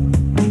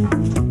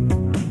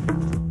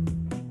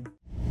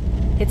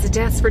 It's a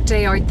desperate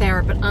day out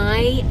there, but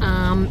I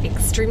am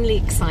extremely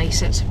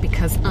excited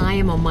because I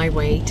am on my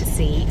way to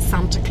see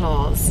Santa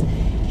Claus.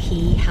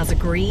 He has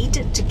agreed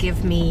to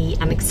give me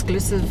an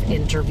exclusive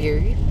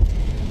interview.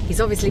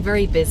 He's obviously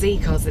very busy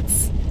because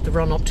it's the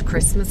run up to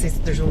Christmas.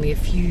 There's only a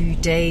few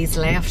days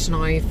left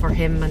now for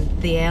him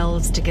and the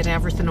elves to get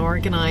everything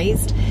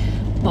organised.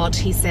 But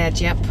he said,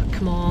 yep,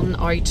 come on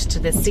out to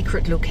this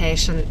secret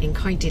location in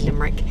County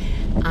Limerick,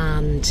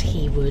 and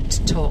he would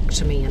talk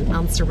to me and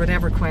answer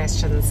whatever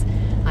questions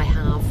I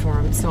have for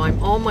him. So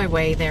I'm on my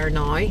way there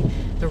now.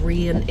 The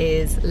rain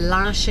is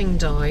lashing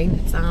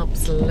down. It's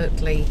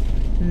absolutely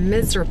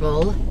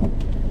miserable.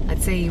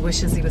 I'd say he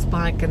wishes he was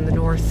back in the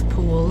North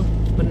Pole.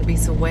 It wouldn't be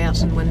so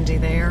wet and windy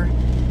there.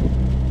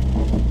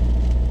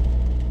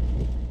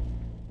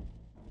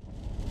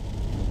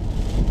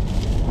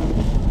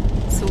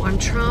 So I'm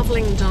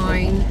travelling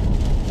down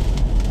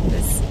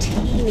this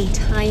teeny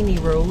tiny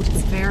road.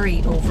 It's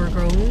very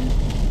overgrown,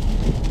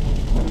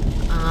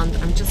 and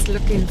I'm just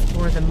looking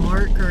for the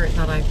marker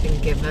that I've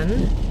been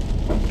given.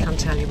 Can't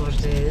tell you what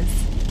it is.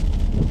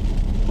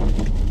 I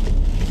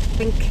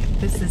think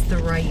this is the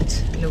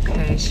right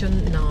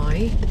location now.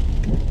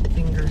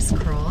 Fingers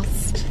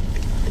crossed.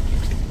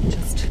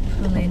 Just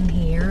pull in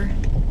here.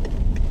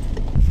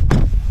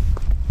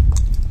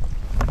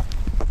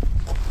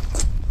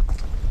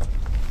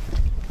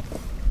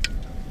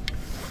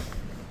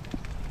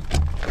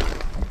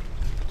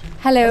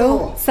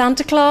 Hello,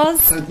 Santa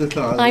Claus. Santa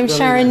Claus. I'm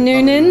Sharon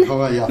Noonan.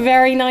 How are you?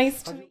 Very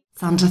nice to meet you.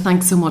 Santa,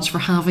 thanks so much for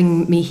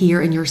having me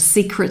here in your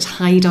secret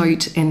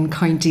hideout in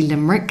County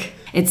Limerick.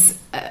 It's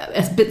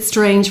a bit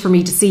strange for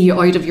me to see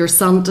you out of your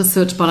Santa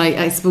suit, but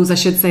I suppose I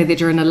should say that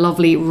you're in a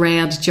lovely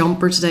red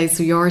jumper today,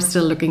 so you're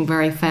still looking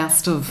very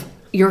festive.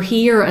 You're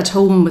here at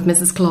home with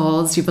Mrs.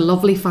 Claus. You have a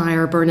lovely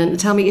fire burning.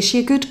 Tell me, is she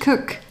a good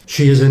cook?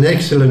 She is an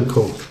excellent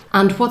cook.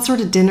 And what sort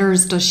of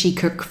dinners does she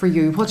cook for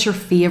you? What's your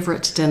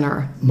favourite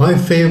dinner? My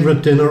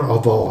favourite dinner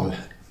of all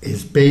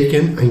is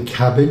bacon and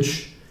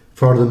cabbage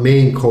for the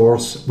main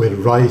course with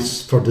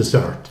rice for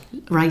dessert.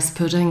 Rice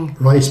pudding.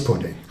 Rice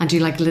pudding. And do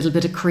you like a little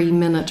bit of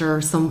cream in it or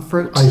some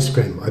fruit? Ice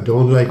cream. I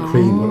don't like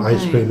cream, but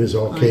ice cream is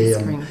okay.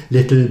 And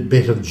little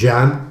bit of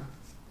jam.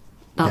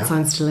 That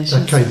sounds delicious.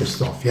 That kind of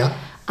stuff, yeah.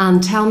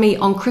 And tell me,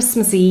 on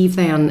Christmas Eve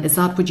then, is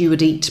that what you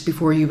would eat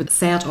before you would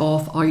set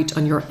off out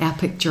on your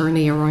epic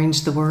journey around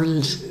the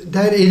world?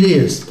 That it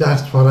is.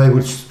 That's what I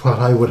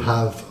would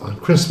have on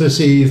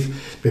Christmas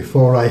Eve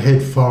before I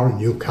head for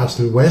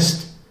Newcastle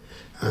West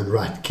and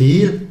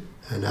Rathkeale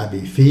and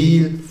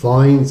Abbeyfeale,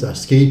 Foynes,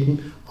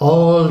 Askeaton,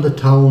 all the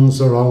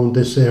towns around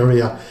this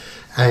area,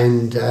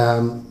 and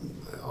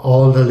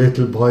all the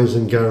little boys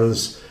and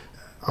girls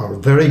are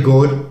very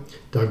good.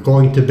 They're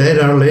going to bed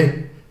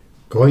early,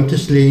 going to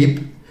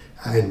sleep,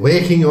 and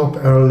waking up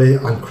early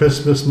on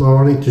Christmas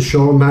morning to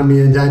show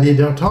Mammy and Daddy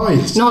their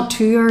toys. Not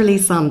too early,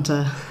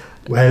 Santa.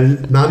 Well,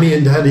 Mammy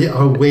and Daddy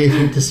are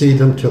waiting to see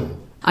them too.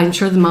 I'm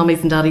sure the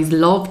mummies and daddies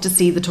love to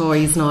see the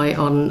toys now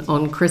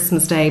on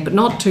Christmas Day, but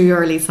not too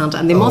early, Santa.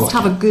 And they must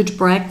have a good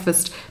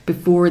breakfast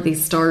before they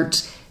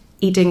start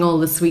eating all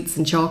the sweets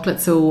and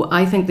chocolate. So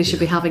I think they should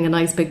be having a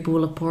nice big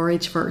bowl of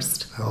porridge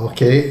first.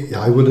 Okay,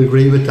 I would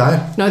agree with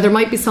that. Now, there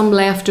might be some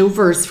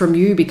leftovers from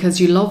you because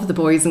you love the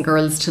boys and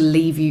girls to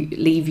leave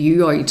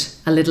you out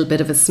a little bit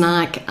of a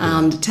snack.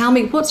 And tell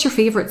me, what's your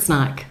favourite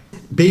snack?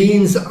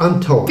 Beans on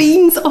toast.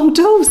 Beans on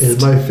toast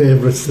is my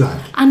favourite snack.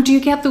 And do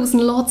you get those in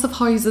lots of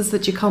houses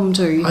that you come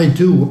to? I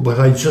do, but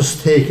I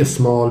just take a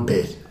small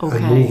bit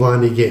and move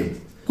on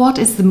again. What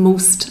is the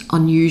most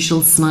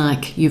unusual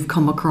snack you've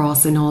come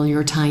across in all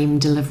your time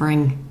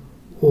delivering?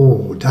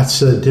 Oh,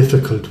 that's a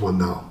difficult one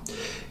now.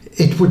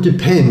 It would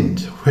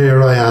depend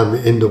where I am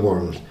in the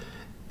world.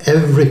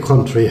 Every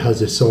country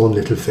has its own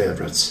little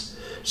favourites.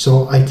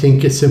 So I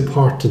think it's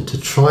important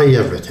to try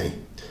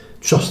everything.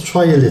 Just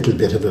try a little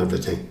bit of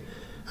everything.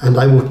 And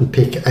I wouldn't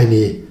pick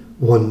any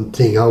one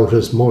thing out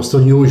as most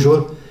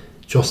unusual.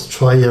 Just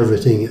try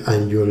everything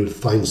and you'll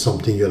find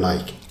something you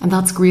like. And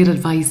that's great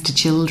advice to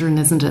children,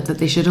 isn't it? That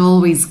they should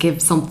always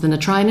give something a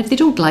try. And if they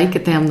don't like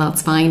it, then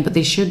that's fine. But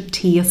they should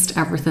taste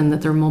everything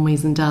that their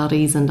mummies and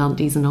daddies and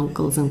aunties and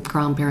uncles and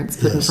grandparents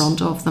put in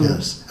front of them.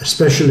 Yes,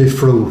 especially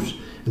fruit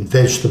and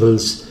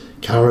vegetables,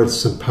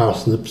 carrots and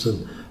parsnips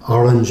and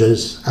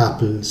oranges,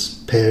 apples,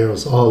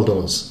 pears, all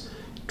those.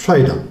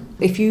 Try them.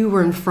 If you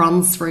were in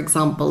France, for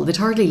example, they'd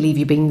hardly leave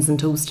you beans and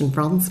toast in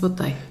France, would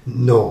they?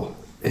 No.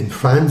 In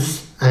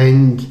France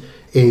and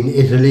in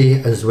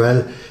Italy as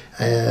well,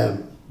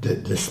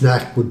 the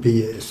snack would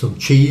be some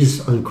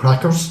cheese and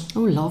crackers.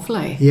 Oh,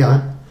 lovely.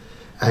 Yeah.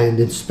 And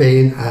in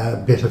Spain,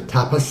 a bit of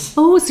tapas.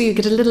 Oh, so you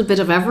get a little bit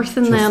of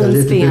everything then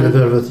in Spain. Just a little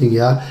bit of everything,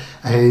 yeah.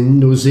 And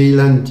New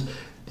Zealand,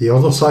 the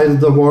other side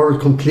of the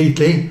world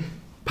completely,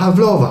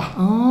 pavlova.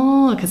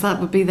 Oh, because that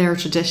would be their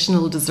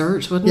traditional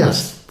dessert, wouldn't it?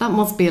 Yes. That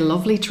must be a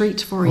lovely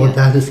treat for you. Oh,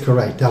 that is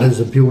correct. That is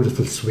a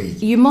beautiful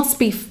sweet. You must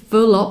be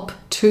full up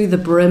to the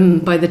brim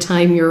by the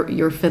time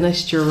you're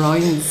finished your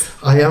rounds.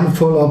 I am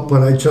full up,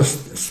 but I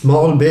just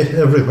small bit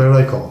everywhere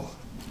I go.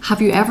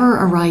 Have you ever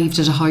arrived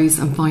at a house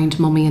and found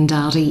Mummy and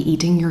Daddy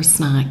eating your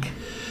snack?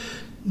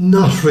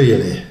 Not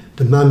really.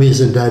 The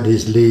mummies and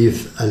daddies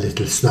leave a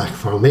little snack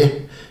for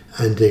me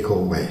and they go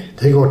away.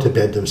 They go to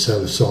bed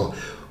themselves, so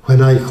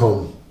when I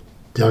come,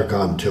 they're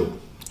gone too.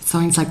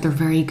 Sounds like they're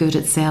very good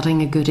at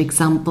setting a good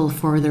example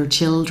for their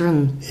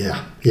children.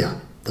 Yeah,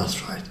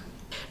 that's right.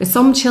 Now,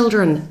 some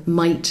children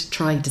might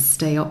try to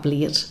stay up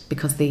late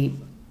because they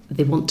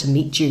want to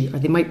meet you, or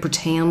they might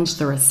pretend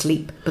they're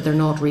asleep, but they're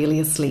not really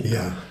asleep.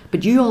 Yeah.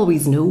 But you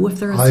always know if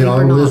they're asleep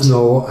or not. I always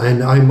know,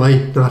 and I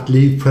might not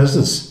leave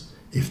presents.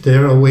 If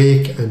they're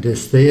awake and they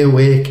stay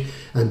awake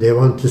and they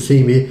want to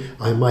see me,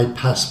 I might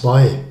pass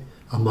by.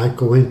 I might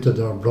go into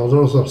their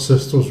brother's or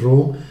sister's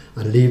room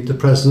and leave the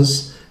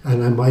presents,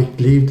 and I might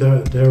leave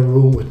their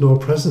room with no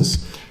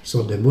presents.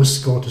 So they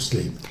must go to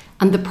sleep.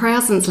 And the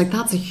presents, like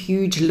that's a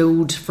huge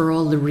load for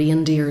all the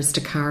reindeers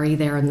to carry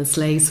there in the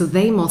sleigh. So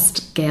they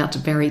must get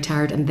very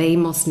tired and they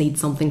must need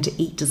something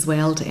to eat as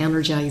well to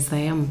energise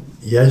them.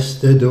 Yes,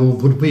 they do.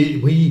 But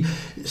we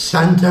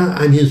Santa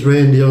and his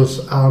reindeers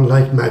are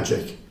like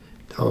magic.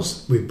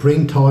 We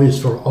bring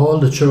toys for all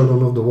the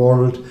children of the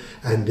world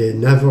and they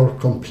never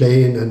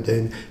complain, and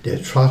then they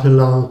trot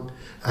along,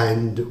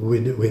 and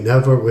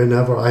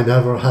I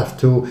never have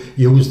to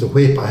use the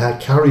whip. I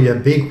carry a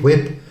big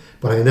whip,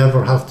 but I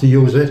never have to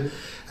use it.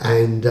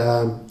 And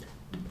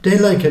they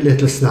like a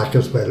little snack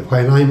as well.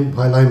 While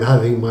I'm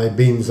having my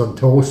beans on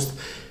toast,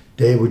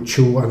 they would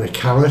chew on a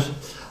carrot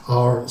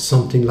or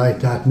something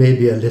like that,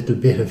 maybe a little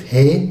bit of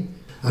hay.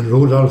 And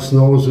Rudolph's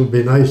nose would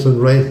be nice and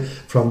red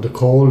from the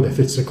cold if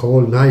it's a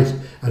cold night,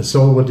 and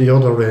so would the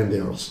other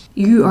reindeers.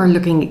 You are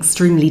looking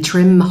extremely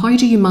trim. How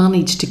do you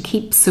manage to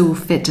keep so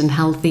fit and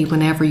healthy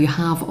whenever you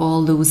have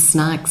all those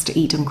snacks to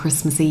eat on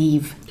Christmas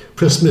Eve?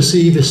 Christmas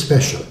Eve is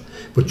special,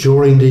 but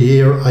during the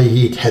year I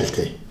eat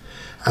healthy.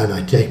 And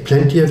I take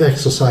plenty of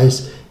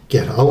exercise,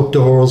 get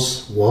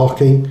outdoors,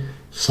 walking,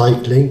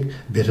 cycling,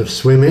 a bit of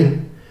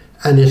swimming,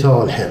 and it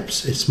all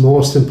helps. It's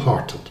most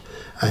important,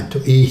 and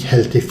to eat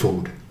healthy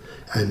food.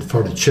 And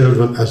for the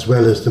children as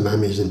well as the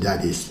mummies and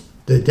daddies.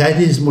 The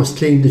daddies must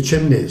clean the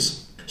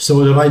chimneys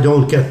so that I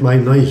don't get my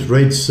nice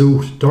red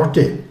suit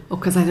dirty. Oh,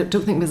 because I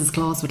don't think Mrs.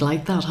 Claus would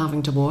like that,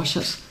 having to wash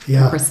it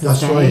yeah, on Christmas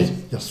Day.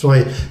 Right. That's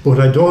right. But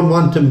I don't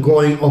want them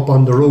going up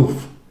on the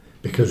roof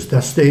because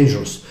that's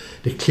dangerous.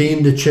 They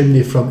clean the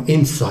chimney from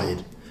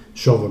inside.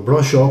 Shove a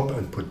brush up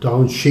and put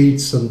down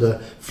sheets on the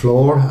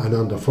floor and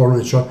on the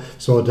furniture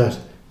so that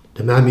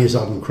the mammies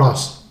aren't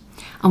cross.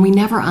 And we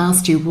never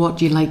asked you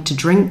what you like to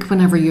drink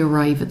whenever you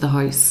arrive at the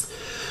house.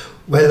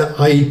 Well,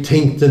 I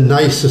think the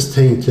nicest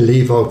thing to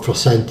leave out for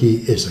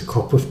Santy is a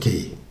cup of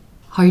tea.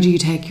 How do you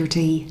take your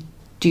tea?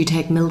 Do you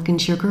take milk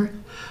and sugar?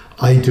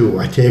 I do.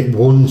 I take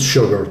one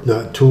sugar.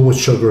 No, too much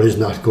sugar is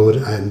not good,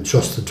 and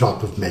just a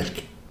drop of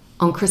milk.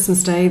 On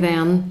Christmas Day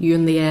then, you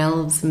and the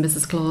elves and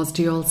Mrs. Claus,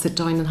 do you all sit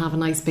down and have a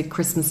nice big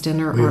Christmas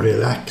dinner? We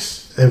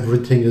relax.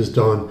 Everything is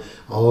done.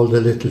 All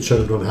the little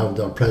children have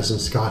their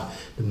presents got.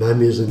 The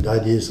mammies and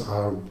daddies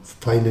are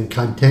fine and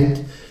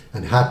content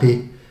and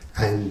happy,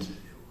 and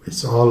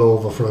it's all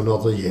over for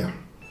another year.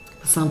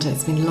 Santa,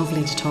 it's been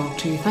lovely to talk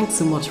to you. Thanks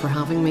so much for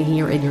having me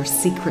here in your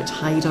secret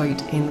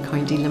hideout in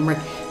County Limerick.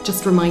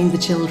 Just remind the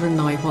children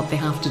now what they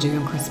have to do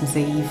on Christmas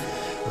Eve.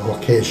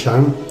 Okay,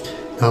 Sharon.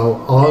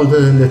 Now, all the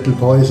little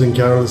boys and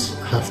girls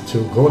have to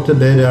go to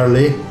bed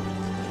early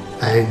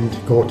and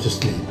go to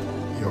sleep.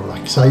 You're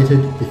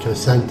excited because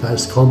Santa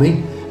is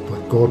coming,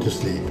 but go to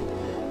sleep.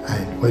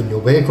 And when you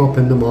wake up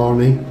in the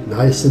morning,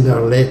 nice and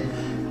early,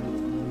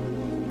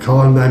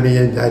 call Mammy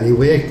and Daddy,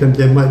 wake them.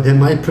 They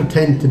might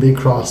pretend to be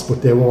cross,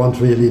 but they won't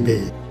really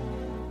be.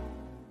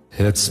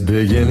 It's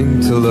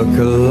beginning to look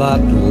a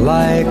lot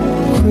like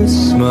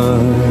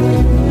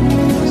Christmas.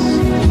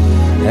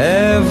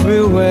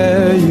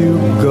 Everywhere you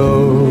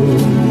go,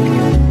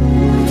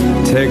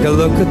 take a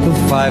look at the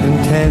 5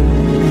 and 10.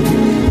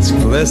 It's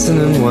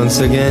glistening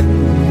once again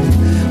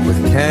with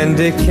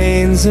candy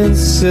canes and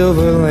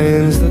silver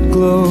lanes that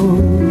glow.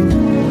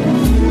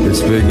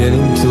 It's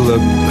beginning to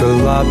look a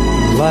lot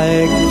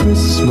like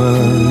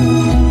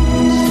Christmas.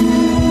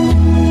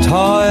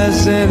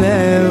 Toys in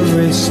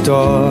every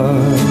store,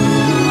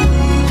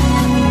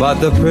 but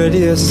the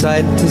prettiest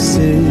sight to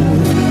see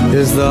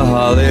is the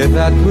holly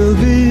that will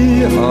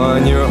be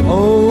on your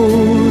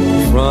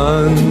own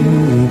front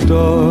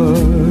door.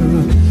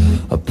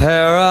 A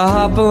pair of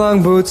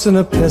hop-along boots and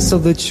a pistol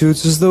that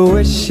shoots is the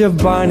wish of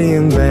Barney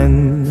and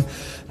Ben.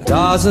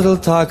 Dolls that'll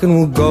talk and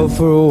will go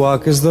for a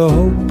walk is the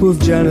hope of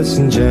Janice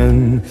and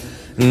Jen.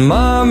 And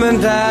Mom and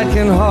Dad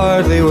can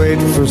hardly wait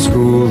for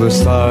school to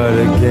start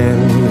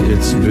again.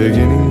 It's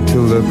beginning to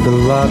look a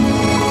lot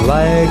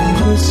like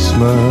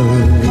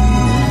Christmas.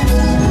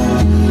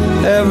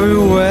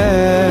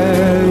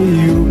 Everywhere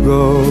you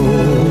go,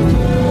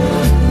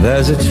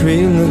 there's a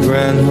tree in the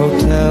Grand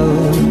Hotel,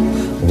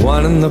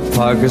 one in the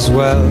park as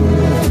well.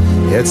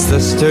 It's the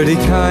sturdy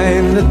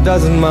kind that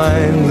doesn't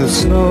mind the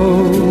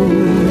snow.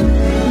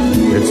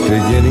 It's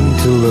beginning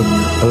to look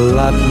a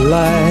lot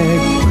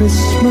like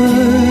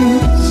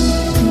Christmas.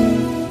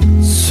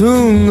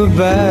 Soon the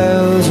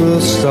bells will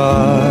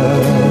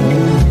start,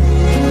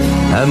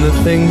 and the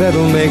thing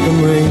that'll make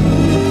them ring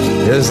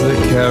is the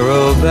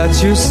carol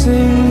that you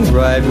sing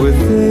right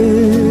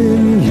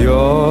within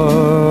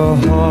your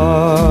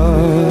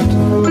heart.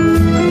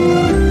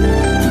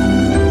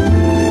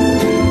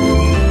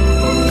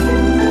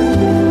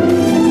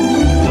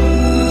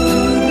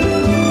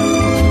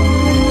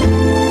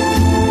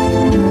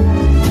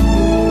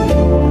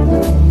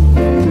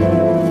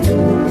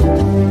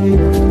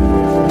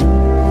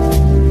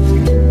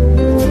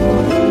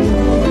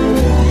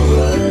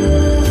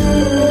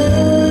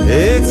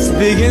 It's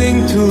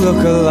beginning to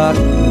look a lot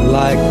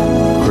like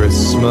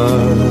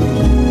Christmas.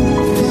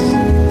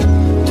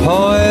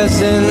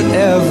 Toys in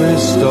every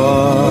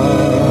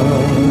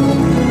store,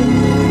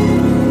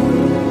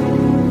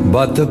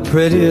 but the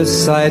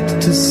prettiest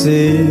sight to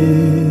see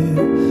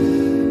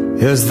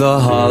is the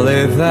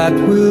holly that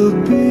will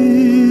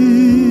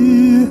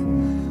be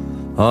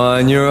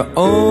on your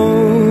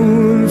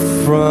own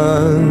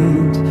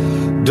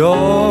front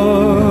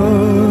door.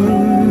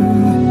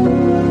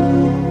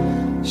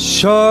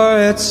 Sure,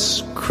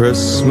 it's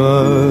Christmas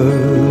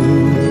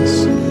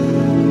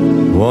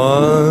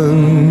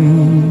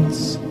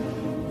once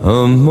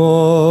more.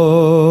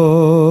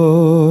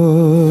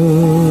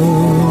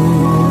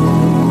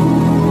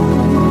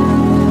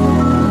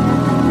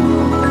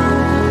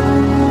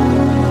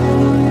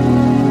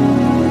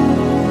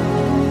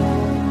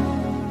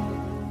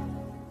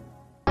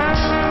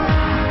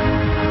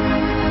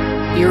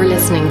 You're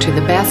listening to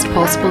the best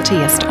possible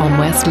taste on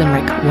West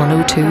Limerick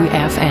 102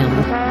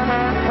 FM.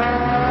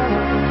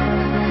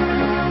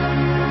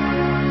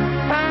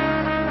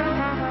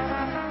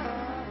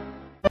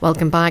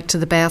 Welcome back to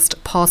the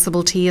best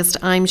possible taste.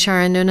 I'm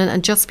Sharon Noonan,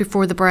 and just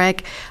before the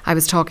break I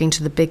was talking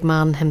to the big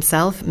man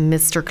himself,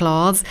 Mr.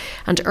 Claus,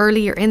 and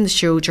earlier in the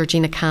show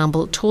Georgina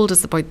Campbell told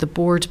us about the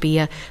Bord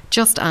Bia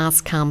Just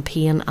Ask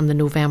campaign and the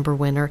November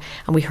winner,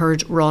 and we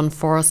heard Ron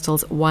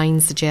Forrestal's wine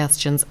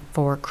suggestions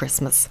for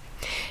Christmas.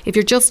 If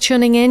you're just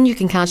tuning in, you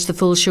can catch the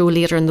full show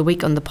later in the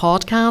week on the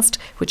podcast,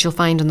 which you'll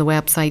find on the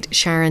website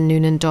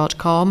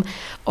SharonNoonan.com,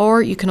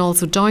 or you can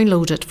also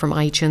download it from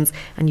iTunes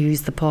and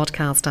use the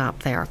podcast app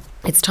there.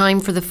 It's time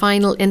for the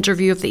final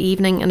interview of the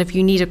evening, and if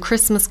you need a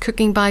Christmas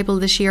cooking Bible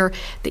this year,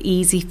 the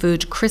Easy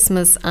Food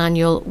Christmas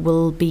Annual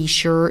will be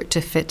sure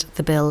to fit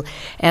the bill.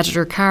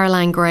 Editor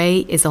Caroline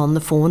Gray is on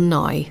the phone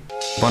now.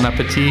 Bon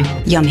appetit.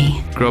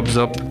 Yummy. Grubs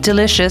up.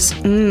 Delicious.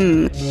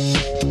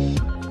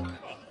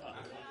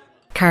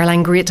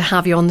 Caroline, great to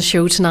have you on the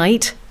show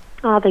tonight.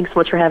 Oh, thanks so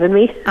much for having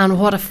me. And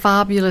what a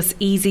fabulous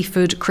Easy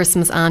Food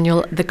Christmas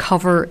Annual. The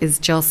cover is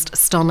just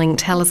stunning.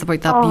 Tell us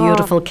about that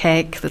beautiful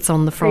cake that's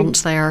on the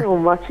front there. So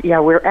much.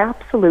 Yeah, we're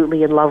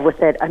absolutely in love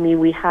with it. I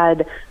mean, we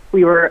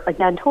were,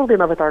 again, totally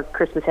in love with our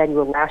Christmas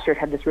Annual last year. It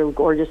had this real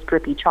gorgeous,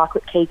 drippy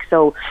chocolate cake.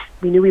 So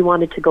we knew we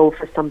wanted to go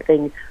for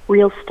something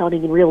real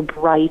stunning and real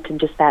bright and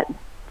just that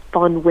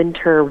fun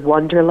winter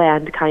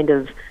wonderland kind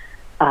of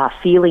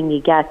feeling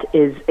you get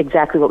is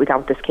exactly what we got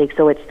with this cake.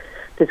 So it's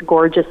this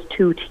gorgeous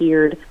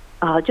two-tiered,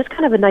 just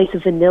kind of a nice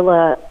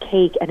vanilla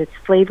cake, and it's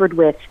flavored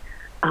with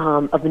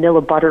a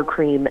vanilla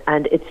buttercream,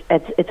 and it's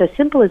as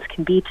simple as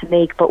can be to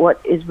make, but what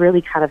is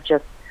really kind of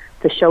just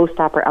the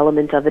showstopper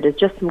element of it is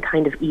just some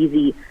kind of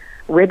easy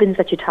ribbons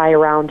that you tie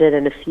around it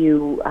and a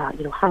few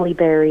holly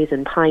berries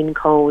and pine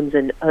cones,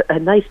 and a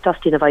nice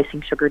dusting of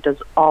icing sugar does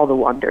all the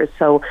wonders.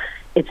 So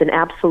it's an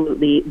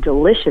absolutely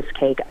delicious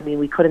cake. I mean,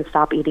 we couldn't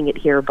stop eating it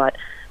here, but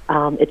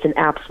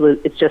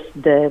it's just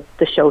the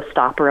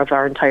showstopper of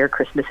our entire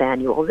Christmas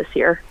Annual this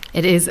year.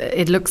 It is.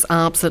 It looks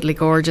absolutely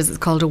gorgeous. It's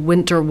called a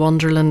Winter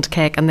Wonderland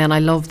cake, and then I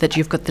love that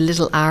you've got the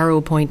little arrow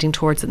pointing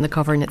towards it in the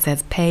cover, and it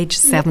says page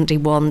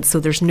 71, so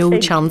there's no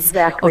chance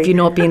of you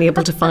not being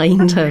able to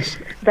find it.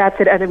 That's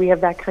it, and then we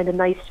have that kind of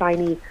nice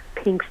shiny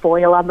pink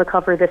foil on the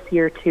cover this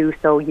year too,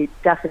 so you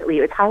definitely,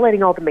 it's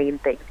highlighting all the main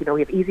things. You know,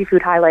 we have Easy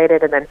Food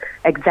highlighted and then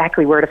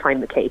exactly where to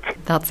find the cake.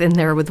 That's in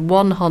there with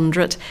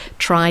 100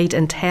 tried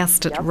and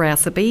tested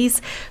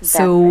recipes.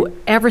 So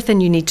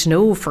everything you need to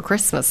know for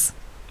Christmas.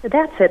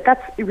 That's it.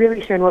 That's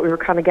really, Sharon, what we were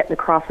kind of getting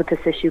across with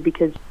this issue,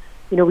 because,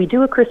 you know, we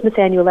do a Christmas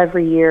Annual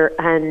every year,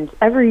 and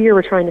every year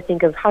we're trying to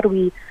think of how do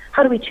we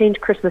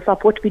change Christmas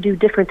up? What do we do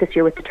different this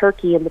year with the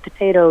turkey and the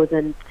potatoes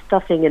and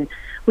stuffing? And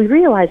we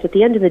realize at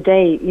the end of the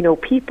day, you know,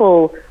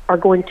 people are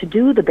going to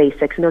do the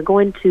basics and they're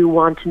going to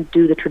want to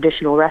do the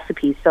traditional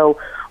recipes. So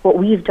what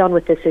we've done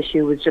with this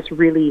issue is just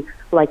really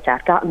like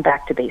that, gotten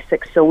back to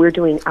basics. So we're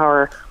doing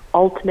our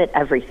ultimate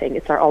everything.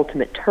 It's our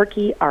ultimate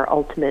turkey, our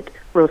ultimate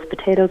roast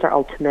potatoes, our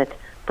ultimate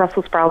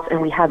Brussels sprouts,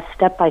 and we have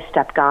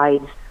step-by-step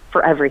guides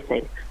for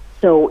everything.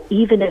 So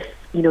even if,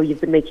 you know,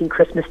 you've been making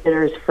Christmas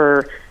dinners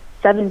for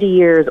 70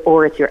 years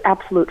or it's your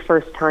absolute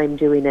first time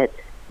doing it,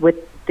 with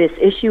this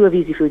issue of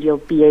Easy Food, you'll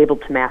be able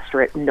to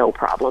master it, no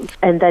problem.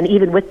 And then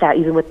even with that,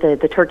 even with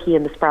the turkey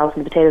and the sprouts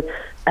and the potatoes,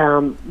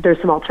 there's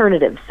some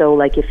alternatives. So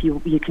like if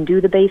you can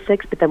do the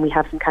basics, but then we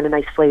have some kind of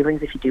nice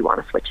flavorings if you do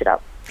want to switch it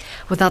up.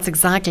 Well, that's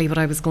exactly what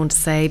I was going to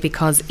say,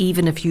 because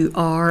even if you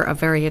are a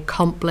very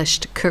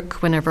accomplished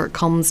cook, whenever it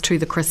comes to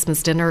the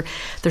Christmas dinner,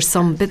 there's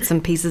some bits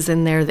and pieces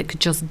in there that could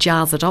just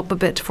jazz it up a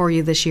bit for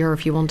you this year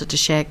if you wanted to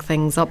shake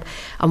things up.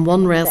 And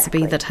one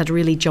recipe that had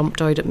really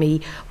jumped out at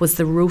me was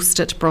the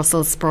roasted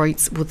Brussels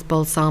sprouts with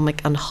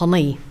balsamic and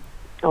honey.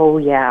 Oh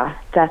yeah,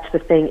 that's the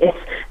thing.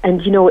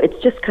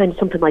 It's just kind of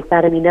something like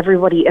that. I mean,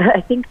 everybody,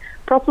 I think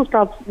Brussels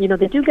sprouts, you know,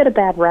 they do get a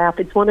bad rap.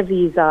 It's one of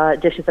these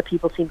dishes that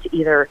people seem to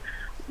either,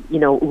 you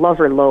know,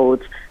 love or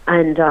loathe.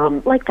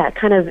 And like that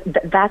kind of,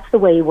 that's the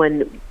way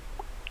when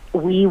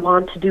we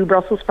want to do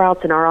Brussels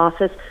sprouts in our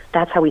office,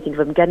 that's how we think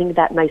of them, getting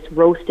that nice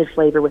roasted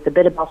flavor with a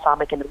bit of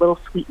balsamic and a little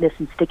sweetness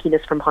and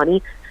stickiness from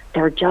honey.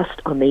 They're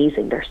just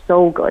amazing. They're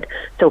so good.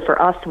 So for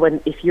us,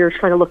 if you're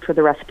trying to look for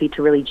the recipe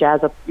to really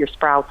jazz up your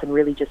sprouts and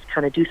really just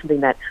kind of do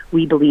something that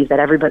we believe that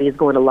everybody is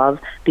going to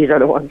love, these are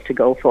the ones to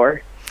go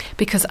for.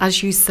 Because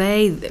as you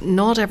say,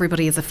 not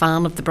everybody is a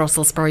fan of the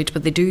Brussels sprout,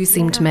 but they do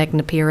seem to make an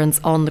appearance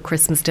on the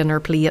Christmas dinner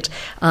plate,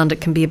 and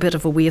it can be a bit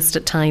of a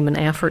wasted time and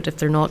effort if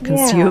they're not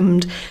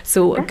consumed.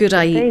 So a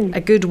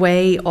good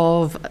way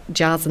of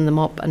jazzing them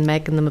up and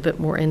making them a bit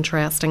more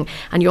interesting.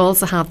 And you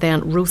also have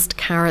then roast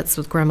carrots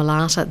with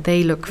gremolata.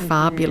 They look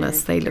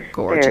fabulous. They look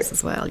gorgeous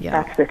as well.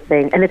 Yeah, that's the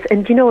thing. And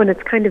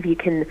it's kind of, you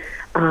can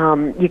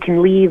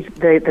leave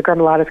the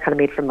gremolata is kind of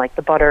made from like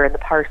the butter and the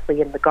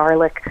parsley and the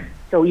garlic.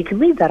 So you can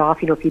leave that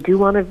off, you know, if you do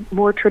want a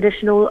more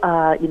traditional,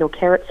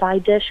 carrot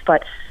side dish,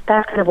 but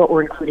that's kind of what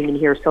we're including in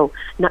here. So,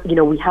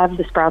 we have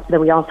the sprouts, and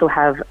then we also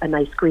have a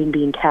nice green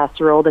bean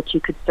casserole that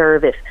you could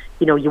serve if,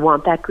 you know, you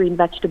want that green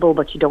vegetable,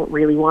 but you don't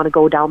really want to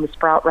go down the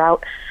sprout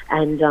route.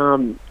 And,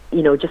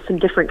 just some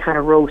different kind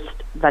of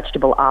roast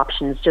vegetable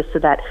options, just so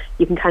that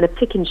you can kind of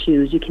pick and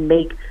choose. You can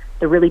make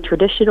the really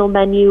traditional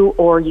menu,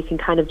 or you can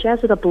kind of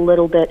jazz it up a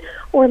little bit,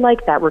 or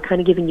like that. We're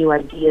kind of giving you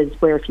ideas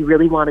where if you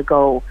really want to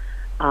go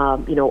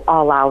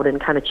all out and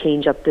kind of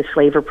change up the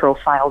flavor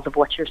profiles of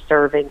what you're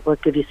serving, we'll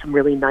give you some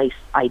really nice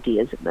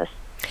ideas in this.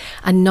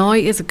 And now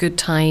is a good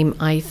time,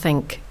 I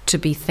think, to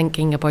be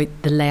thinking about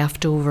the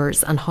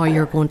leftovers and how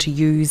you're going to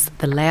use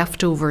the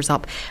leftovers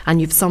up. And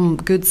you've some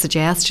good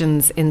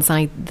suggestions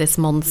inside this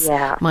month's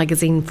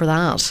magazine for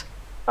that.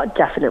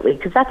 Definitely,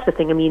 because that's the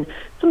thing. I mean,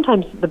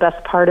 sometimes the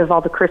best part of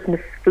all the Christmas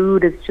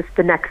food is just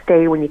the next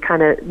day when you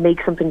kind of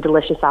make something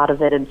delicious out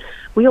of it. And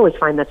we always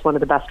find that's one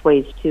of the best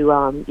ways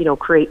to,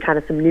 create kind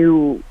of some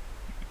new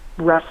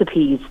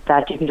recipes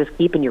that you can just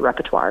keep in your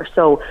repertoire.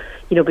 So,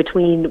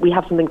 we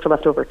have something for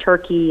leftover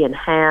turkey and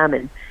ham,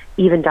 and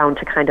even down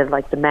to kind of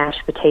like the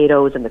mashed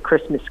potatoes and the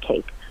Christmas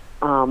cake.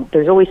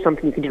 There's always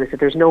something you can do. So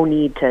there's no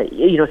need to,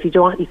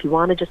 if you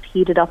want to just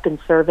heat it up and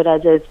serve it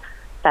as is,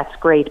 that's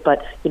great,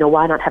 but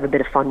why not have a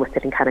bit of fun with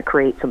it and kind of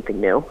create something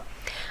new?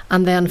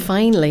 And then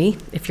finally,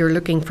 if you're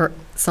looking for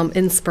some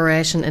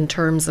inspiration in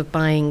terms of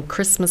buying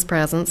Christmas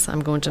presents,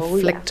 I'm going to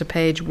flick to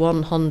page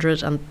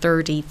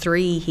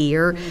 133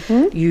 here.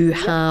 Mm-hmm. You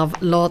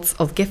have lots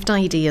of gift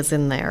ideas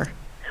in there.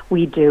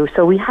 We do.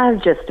 So we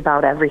have just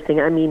about everything.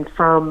 I mean,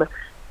 from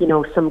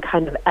some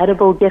kind of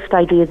edible gift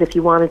ideas if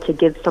you wanted to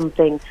give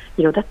something,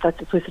 that's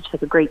such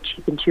like a great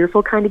cheap and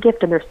cheerful kind of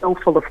gift, and they're so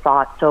full of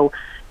thought. So,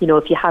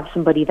 if you have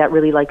somebody that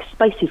really likes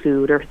spicy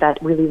food or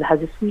that really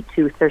has a sweet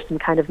tooth, there's some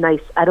kind of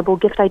nice edible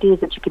gift ideas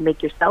that you can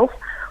make yourself.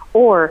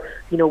 Or,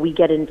 we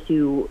get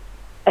into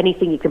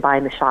anything you can buy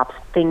in the shops,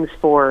 things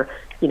for,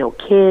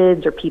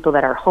 kids or people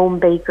that are home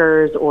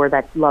bakers or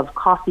that love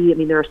coffee. I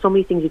mean, there are so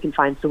many things you can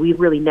find. So we've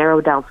really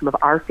narrowed down some of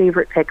our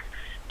favorite picks,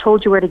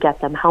 told you where to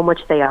get them, how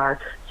much they are,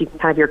 so you can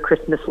have your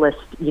Christmas list,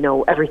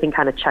 everything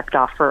kind of checked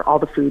off for all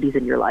the foodies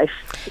in your life.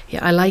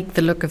 Yeah, I like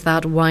the look of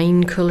that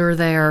wine cooler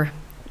there.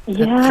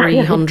 Yeah.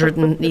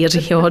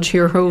 380 odd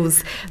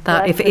euros.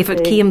 That if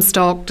it came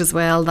stocked as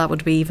well, that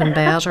would be even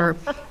better.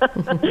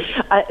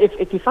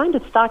 If you find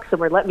it stocked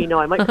somewhere, let me know.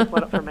 I might pick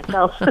one up for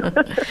myself.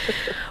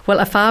 Well,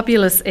 a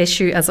fabulous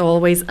issue as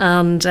always,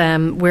 and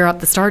we're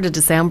at the start of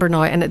December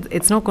now, and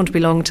it's not going to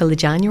be long till the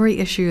January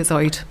issue is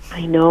out.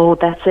 I know,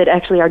 that's it.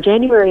 Actually, our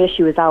January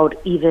issue is out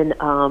even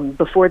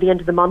before the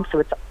end of the month,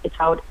 so it's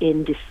out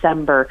in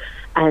December,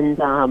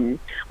 and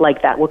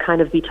like that, we'll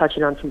kind of be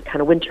touching on some kind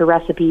of winter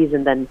recipes,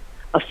 and then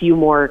a few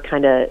more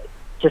kind of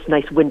just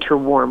nice winter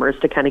warmers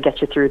to kind of get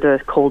you through the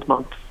cold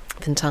months.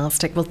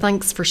 Fantastic. Well,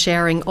 thanks for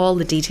sharing all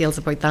the details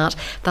about that.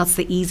 That's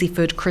the Easy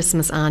Food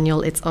Christmas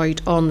Annual. It's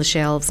out on the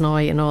shelves now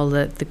in all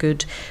the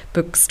good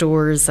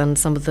bookstores and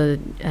some of the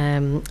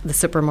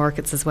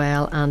supermarkets as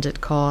well, and it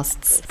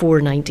costs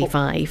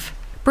 $4.95.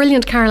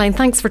 Brilliant, Caroline.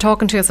 Thanks for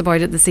talking to us about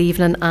it this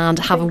evening, and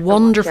have a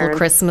wonderful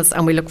Christmas,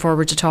 and we look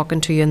forward to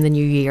talking to you in the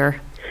new year.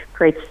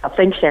 Great stuff.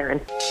 Thanks, Sharon.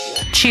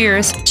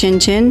 Cheers. Chin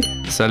chin.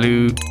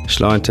 Salut.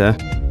 Schleunter.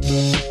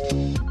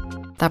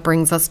 That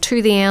brings us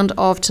to the end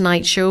of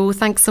tonight's show.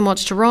 Thanks so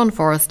much to Ron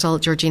Forrestal,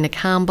 Georgina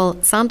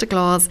Campbell, Santa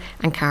Claus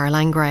and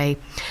Caroline Gray.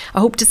 I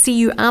hope to see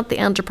you at the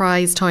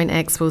Enterprise Town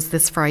Expos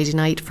this Friday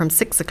night from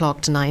 6 o'clock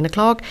to 9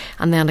 o'clock,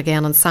 and then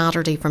again on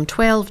Saturday from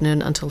 12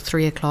 noon until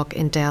 3 o'clock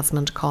in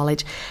Desmond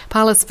College.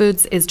 Palace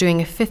Foods is doing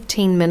a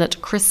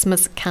 15-minute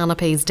Christmas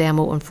canapes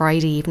demo on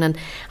Friday evening,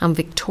 and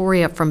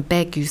Victoria from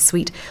Begu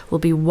Sweet will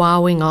be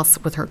wowing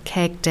us with her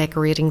cake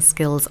decorating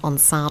skills on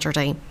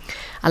Saturday.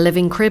 A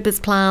living crib is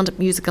planned,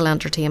 musical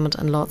entertainment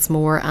and lots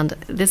more, and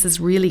this is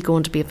really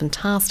going to be a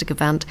fantastic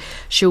event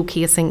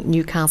showcasing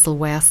Newcastle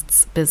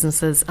West's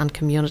businesses and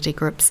community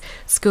groups,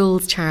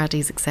 schools,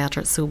 charities,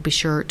 etc. So be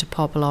sure to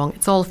pop along.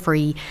 It's all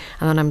free,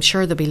 and then I'm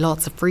sure there'll be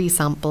lots of free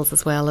samples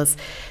as well as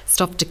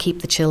stuff to keep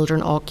the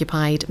children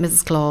occupied.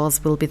 Mrs.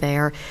 Claus will be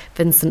there,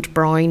 Vincent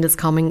Brown is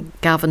coming,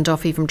 Gavin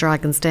Duffy from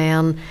Dragon's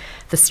Den,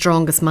 The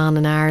Strongest Man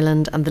in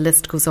Ireland, and the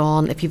list goes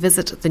on. If you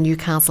visit the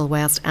Newcastle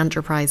West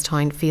Enterprise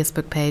Town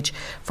Facebook page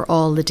for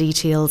all the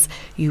details,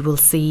 you will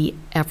see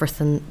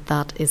everything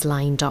that is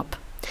lined up.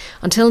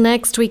 Until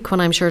next week,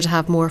 when I'm sure to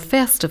have more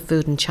festive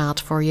food and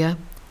chat for you,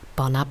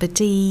 bon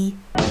appetit.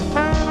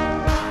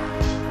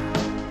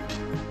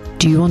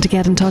 Do you want to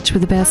get in touch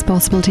with the best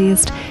possible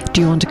taste? Do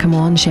you want to come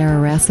on, share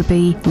a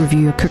recipe,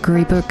 review a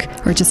cookery book,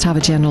 or just have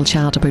a general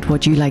chat about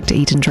what you like to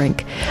eat and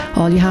drink?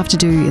 All you have to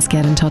do is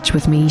get in touch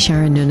with me,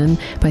 Sharon Noonan,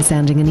 by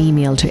sending an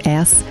email to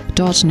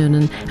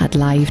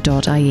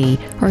s.noonan@live.ie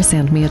or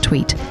send me a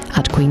tweet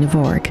 @Queen of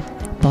Org.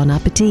 Bon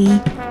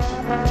appetit!